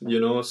surprise.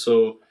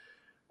 So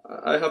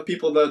I have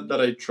people that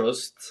I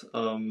trust.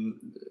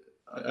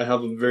 I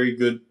have a very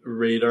good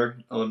radar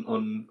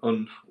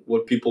on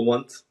what people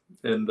want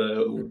and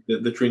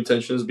the true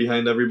intentions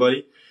behind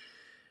everybody.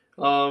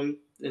 And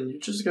you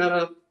just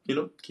gotta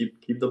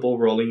keep the ball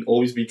rolling.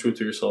 Always be true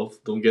to yourself.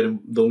 Don't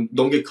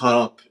get caught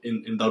up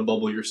in that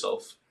bubble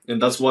yourself.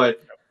 And that's why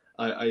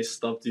I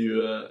stopped you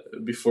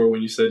before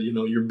when you said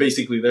you're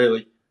basically there.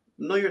 Like,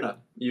 no, you're not.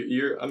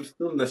 I'm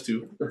still in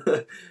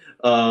F2.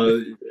 uh,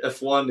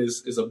 F1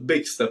 is a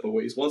big step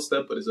away. It's one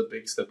step, but it's a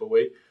big step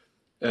away.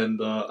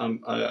 And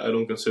I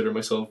don't consider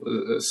myself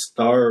a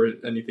star or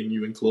anything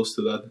even close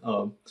to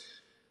that.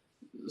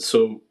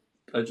 So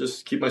I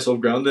just keep myself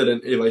grounded,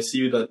 and if I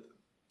see that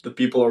the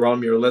people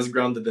around me are less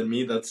grounded than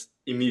me, that's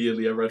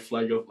immediately a red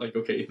flag of like,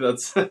 okay,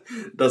 that's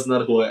that's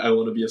not who I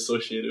want to be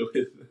associated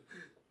with.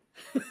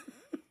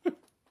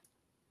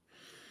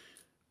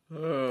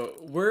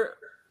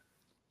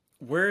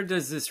 Where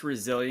does this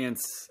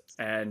resilience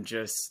and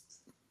just,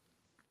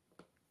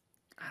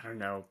 I don't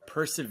know,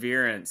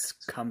 perseverance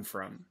come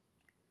from?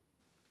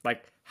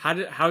 Like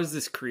how is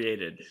this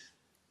created?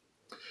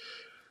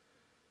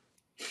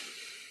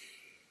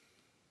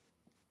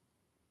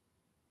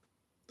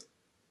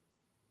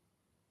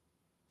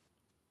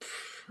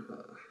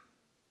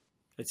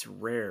 It's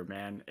rare,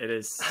 man. It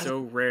is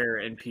so rare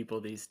in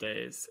people these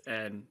days.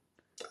 And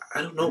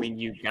I don't I know. mean,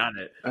 you got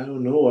it. I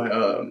don't know.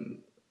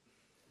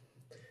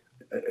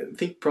 I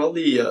think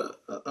probably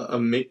a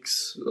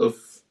mix of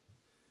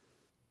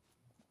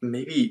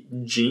maybe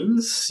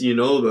genes.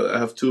 I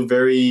have two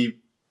very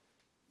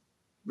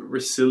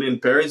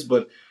resilient parents,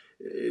 but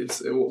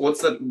it's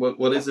what's that?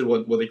 What is it?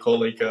 What they call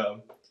like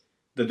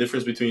the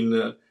difference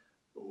between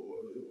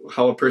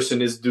how a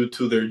person is due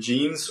to their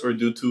genes or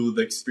due to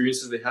the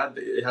experiences they had.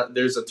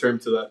 There's a term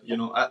to that.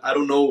 I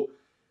don't know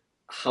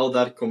how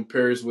that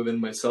compares within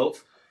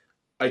myself.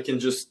 I can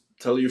just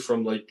tell you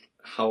from like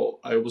how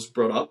I was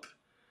brought up.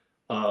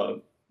 Uh,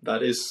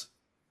 that is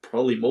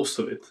probably most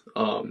of it.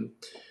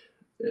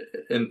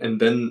 And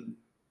then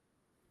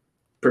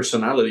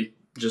personality,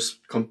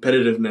 just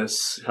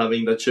competitiveness,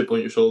 having that chip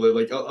on your shoulder.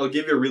 Like I'll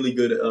give you a really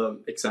good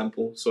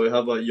example. So I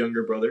have a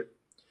younger brother.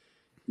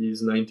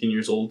 He's 19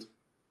 years old.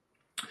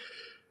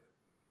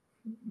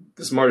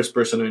 The smartest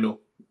person I know.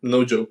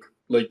 No joke.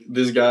 Like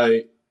this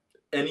guy,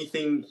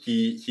 anything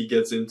he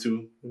gets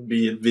into,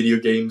 be it video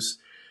games,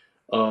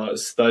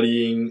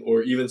 studying,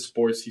 or even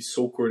sports, he's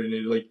so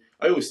coordinated. Like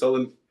I always tell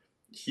him,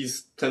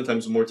 he's 10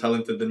 times more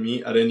talented than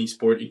me at any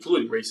sport,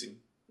 including racing.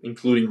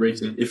 Including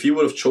racing. Mm-hmm. If he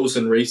would have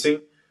chosen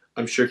racing,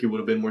 I'm sure he would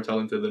have been more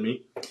talented than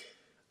me.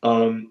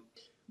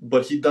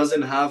 But he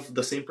doesn't have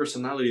the same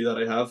personality that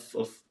I have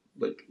of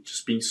like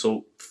just being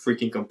so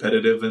freaking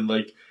competitive and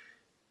like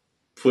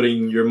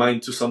putting your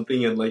mind to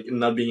something and like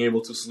not being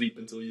able to sleep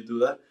until you do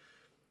that.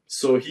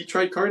 So he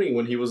tried karting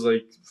when he was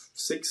like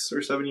 6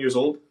 or 7 years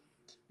old,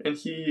 and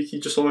he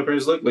just told my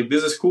parents, look, like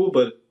this is cool,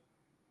 but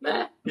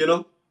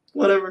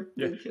whatever.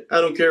 Yeah.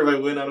 I don't care if I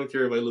win. I don't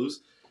care if I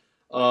lose.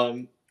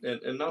 And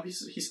now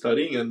he's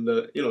studying,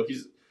 and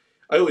he's.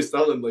 I always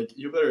tell him like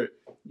you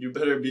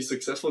better be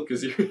successful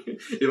because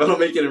if I don't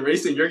make it in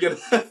racing, you're gonna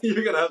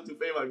have to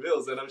pay my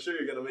bills, and I'm sure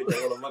you're gonna make a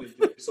lot of money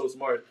because you're so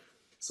smart.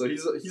 So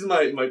he's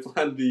my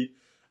plan B.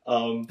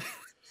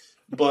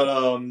 But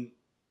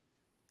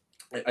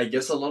I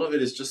guess a lot of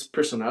it is just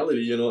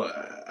personality.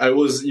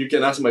 You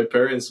can ask my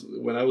parents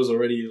when I was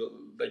already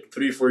like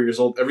 3 or 4 years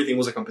old. Everything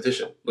was a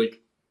competition.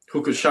 Like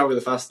who could shower the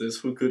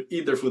fastest, who could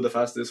eat their food the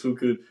fastest, who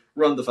could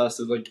run the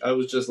fastest. Like I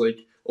was just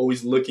like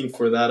always looking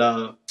for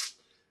that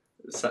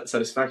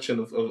satisfaction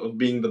of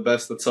being the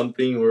best at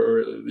something,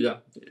 or yeah,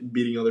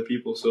 beating other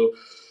people. So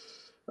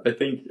I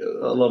think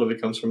a lot of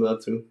it comes from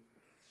that too.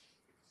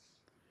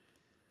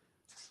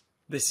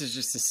 This is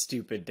just a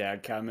stupid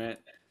dad comment.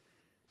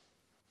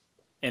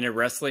 In a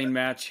wrestling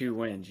match, who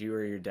wins, you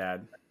or your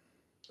dad?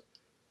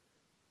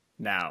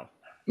 Now.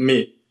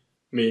 Me,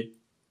 me,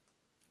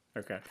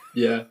 Okay.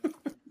 yeah.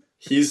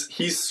 He's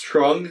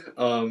strong.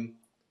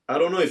 I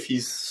don't know if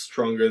he's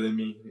stronger than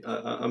me.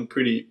 I'm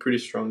pretty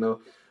strong now,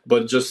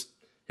 but just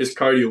his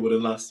cardio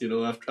wouldn't last. You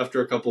know,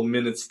 after a couple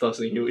minutes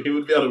tossing, he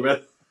would be out of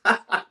breath.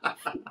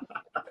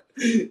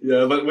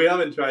 Yeah, but we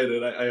haven't tried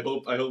it. I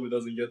hope it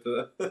doesn't get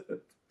to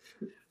that.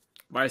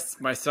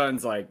 My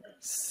son's like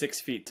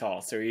 6 feet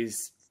tall, so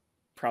he's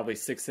probably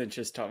 6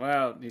 inches tall.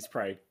 Well, he's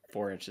probably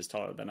 4 inches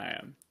taller than I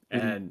am,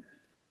 and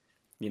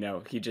you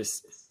know,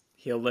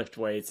 he'll lift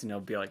weights and he'll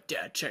be like,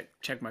 "Dad,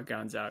 check my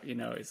guns out." You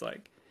know, he's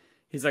like,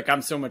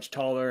 "I'm so much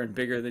taller and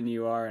bigger than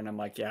you are," and I'm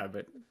like, "Yeah,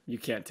 but you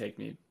can't take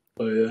me."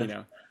 Oh yeah. You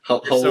know, How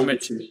there's so old is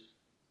much. he?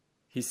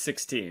 He's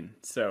 16,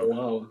 so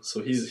Wow.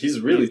 So he's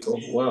really tall.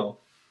 Wow.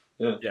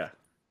 Yeah. yeah,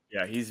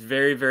 yeah, he's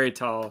very very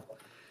tall,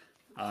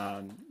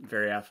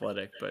 very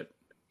athletic, but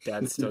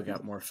Dad's still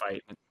got more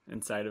fight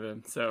inside of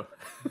him. So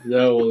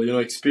Yeah. Well, you know,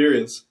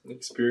 experience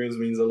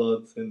means a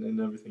lot in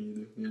everything you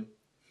do.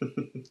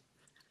 Yeah.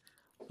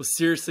 well,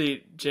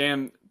 seriously,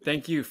 Jam,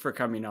 thank you for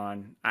coming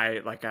on.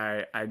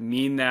 I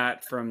mean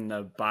that from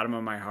the bottom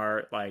of my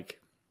heart. Like,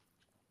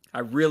 I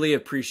really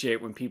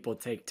appreciate when people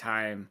take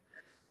time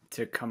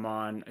to come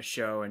on a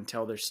show and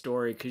tell their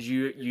story, because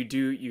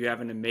you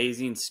have an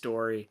amazing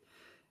story,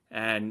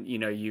 and you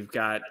know you've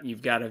got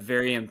a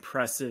very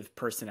impressive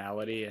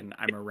personality, and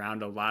I'm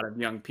around a lot of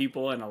young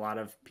people and a lot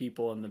of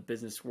people in the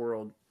business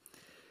world,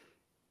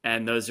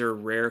 and those are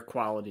rare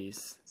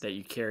qualities that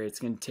you carry. It's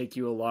going to take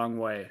you a long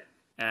way,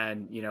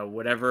 and you know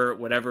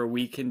whatever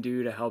we can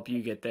do to help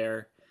you get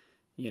there,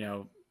 you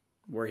know,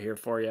 we're here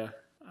for you.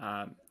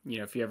 You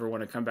know, if you ever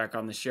want to come back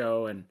on the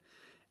show and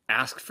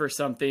ask for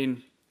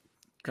something,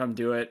 come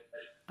do it.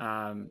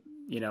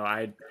 You know,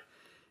 I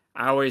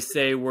always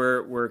say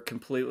we're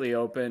completely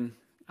open.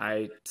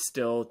 I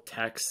still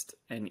text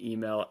and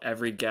email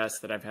every guest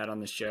that I've had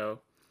on the show.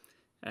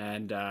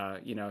 And,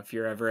 you know, if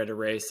you're ever at a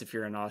race, if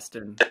you're in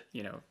Austin,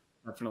 you know,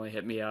 definitely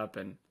hit me up,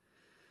 and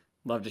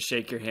love to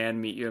shake your hand,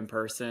 meet you in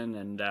person.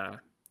 And,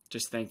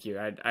 just thank you.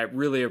 I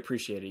really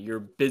appreciate it. You're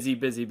busy,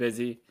 busy,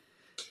 busy.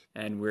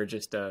 And we're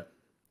just a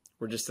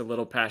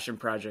little passion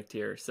project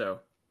here. So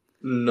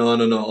No,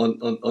 no, no.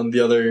 On the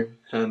other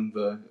hand,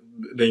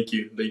 thank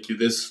you.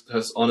 This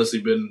has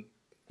honestly been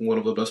one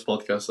of the best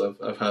podcasts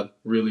I've had.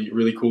 Really,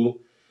 really cool.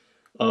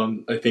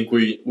 I think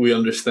we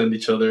understand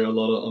each other a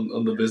lot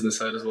on the business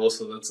side as well,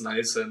 so that's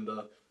nice, and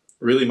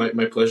really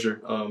my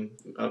pleasure.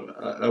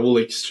 I will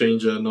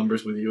exchange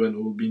numbers with you, and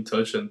we'll be in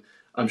touch, and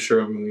I'm sure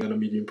I'm gonna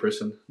meet you in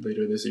person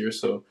later this year.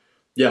 So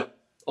yeah,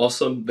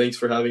 awesome. Thanks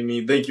for having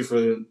me. Thank you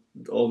for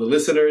all the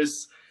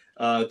listeners,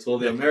 to all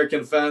the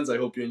American fans. I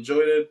hope you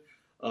enjoyed it.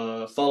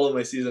 Follow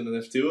my season in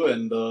F2,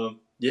 and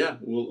yeah,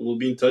 we'll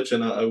be in touch,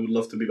 and I would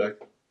love to be back.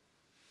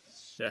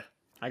 yeah,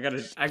 I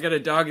got a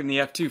dog in the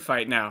F2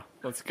 fight now.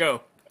 Let's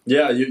go.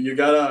 Yeah, you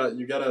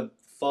gotta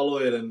follow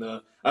it, and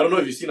I don't know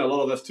if you've seen a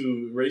lot of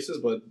F2 races,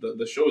 but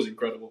the show is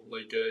incredible.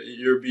 Like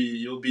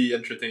you'll be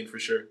entertained for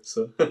sure.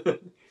 So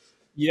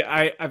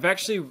Yeah,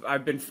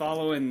 I've been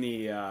following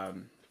the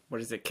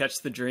what is it,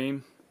 Catch the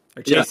Dream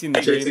or yeah, Chasing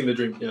the chasing Dream? the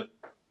dream. Yeah,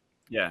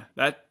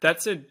 Yeah,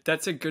 that's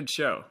a good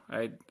show.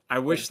 I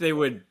wish they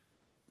would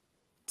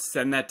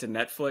send that to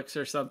Netflix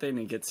or something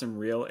and get some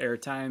real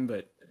airtime,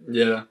 but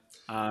yeah.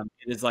 it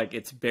is like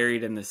it's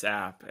buried in this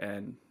app,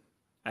 and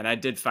I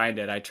did find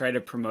it. I tried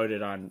to promote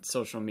it on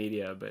social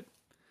media, but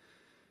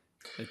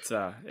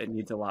it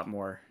needs a lot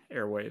more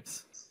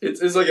airwaves.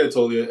 It's like I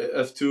told you,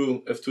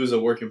 F2 is a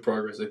work in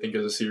progress. I think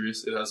as a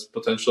series, it has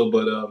potential,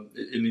 but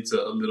it needs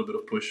a little bit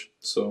of push.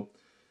 So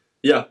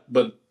yeah,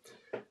 but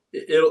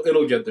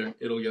it'll get there.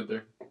 It'll get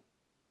there.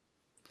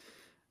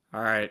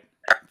 All right.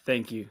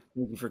 Thank you.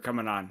 Thank you for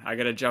coming on. I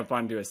got to jump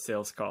onto a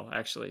sales call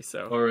actually.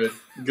 So, All right.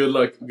 Good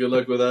luck. Good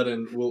luck with that,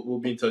 and we'll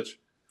be in touch.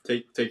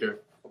 Take care.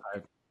 I,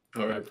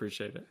 All I right.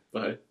 appreciate it.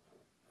 Bye.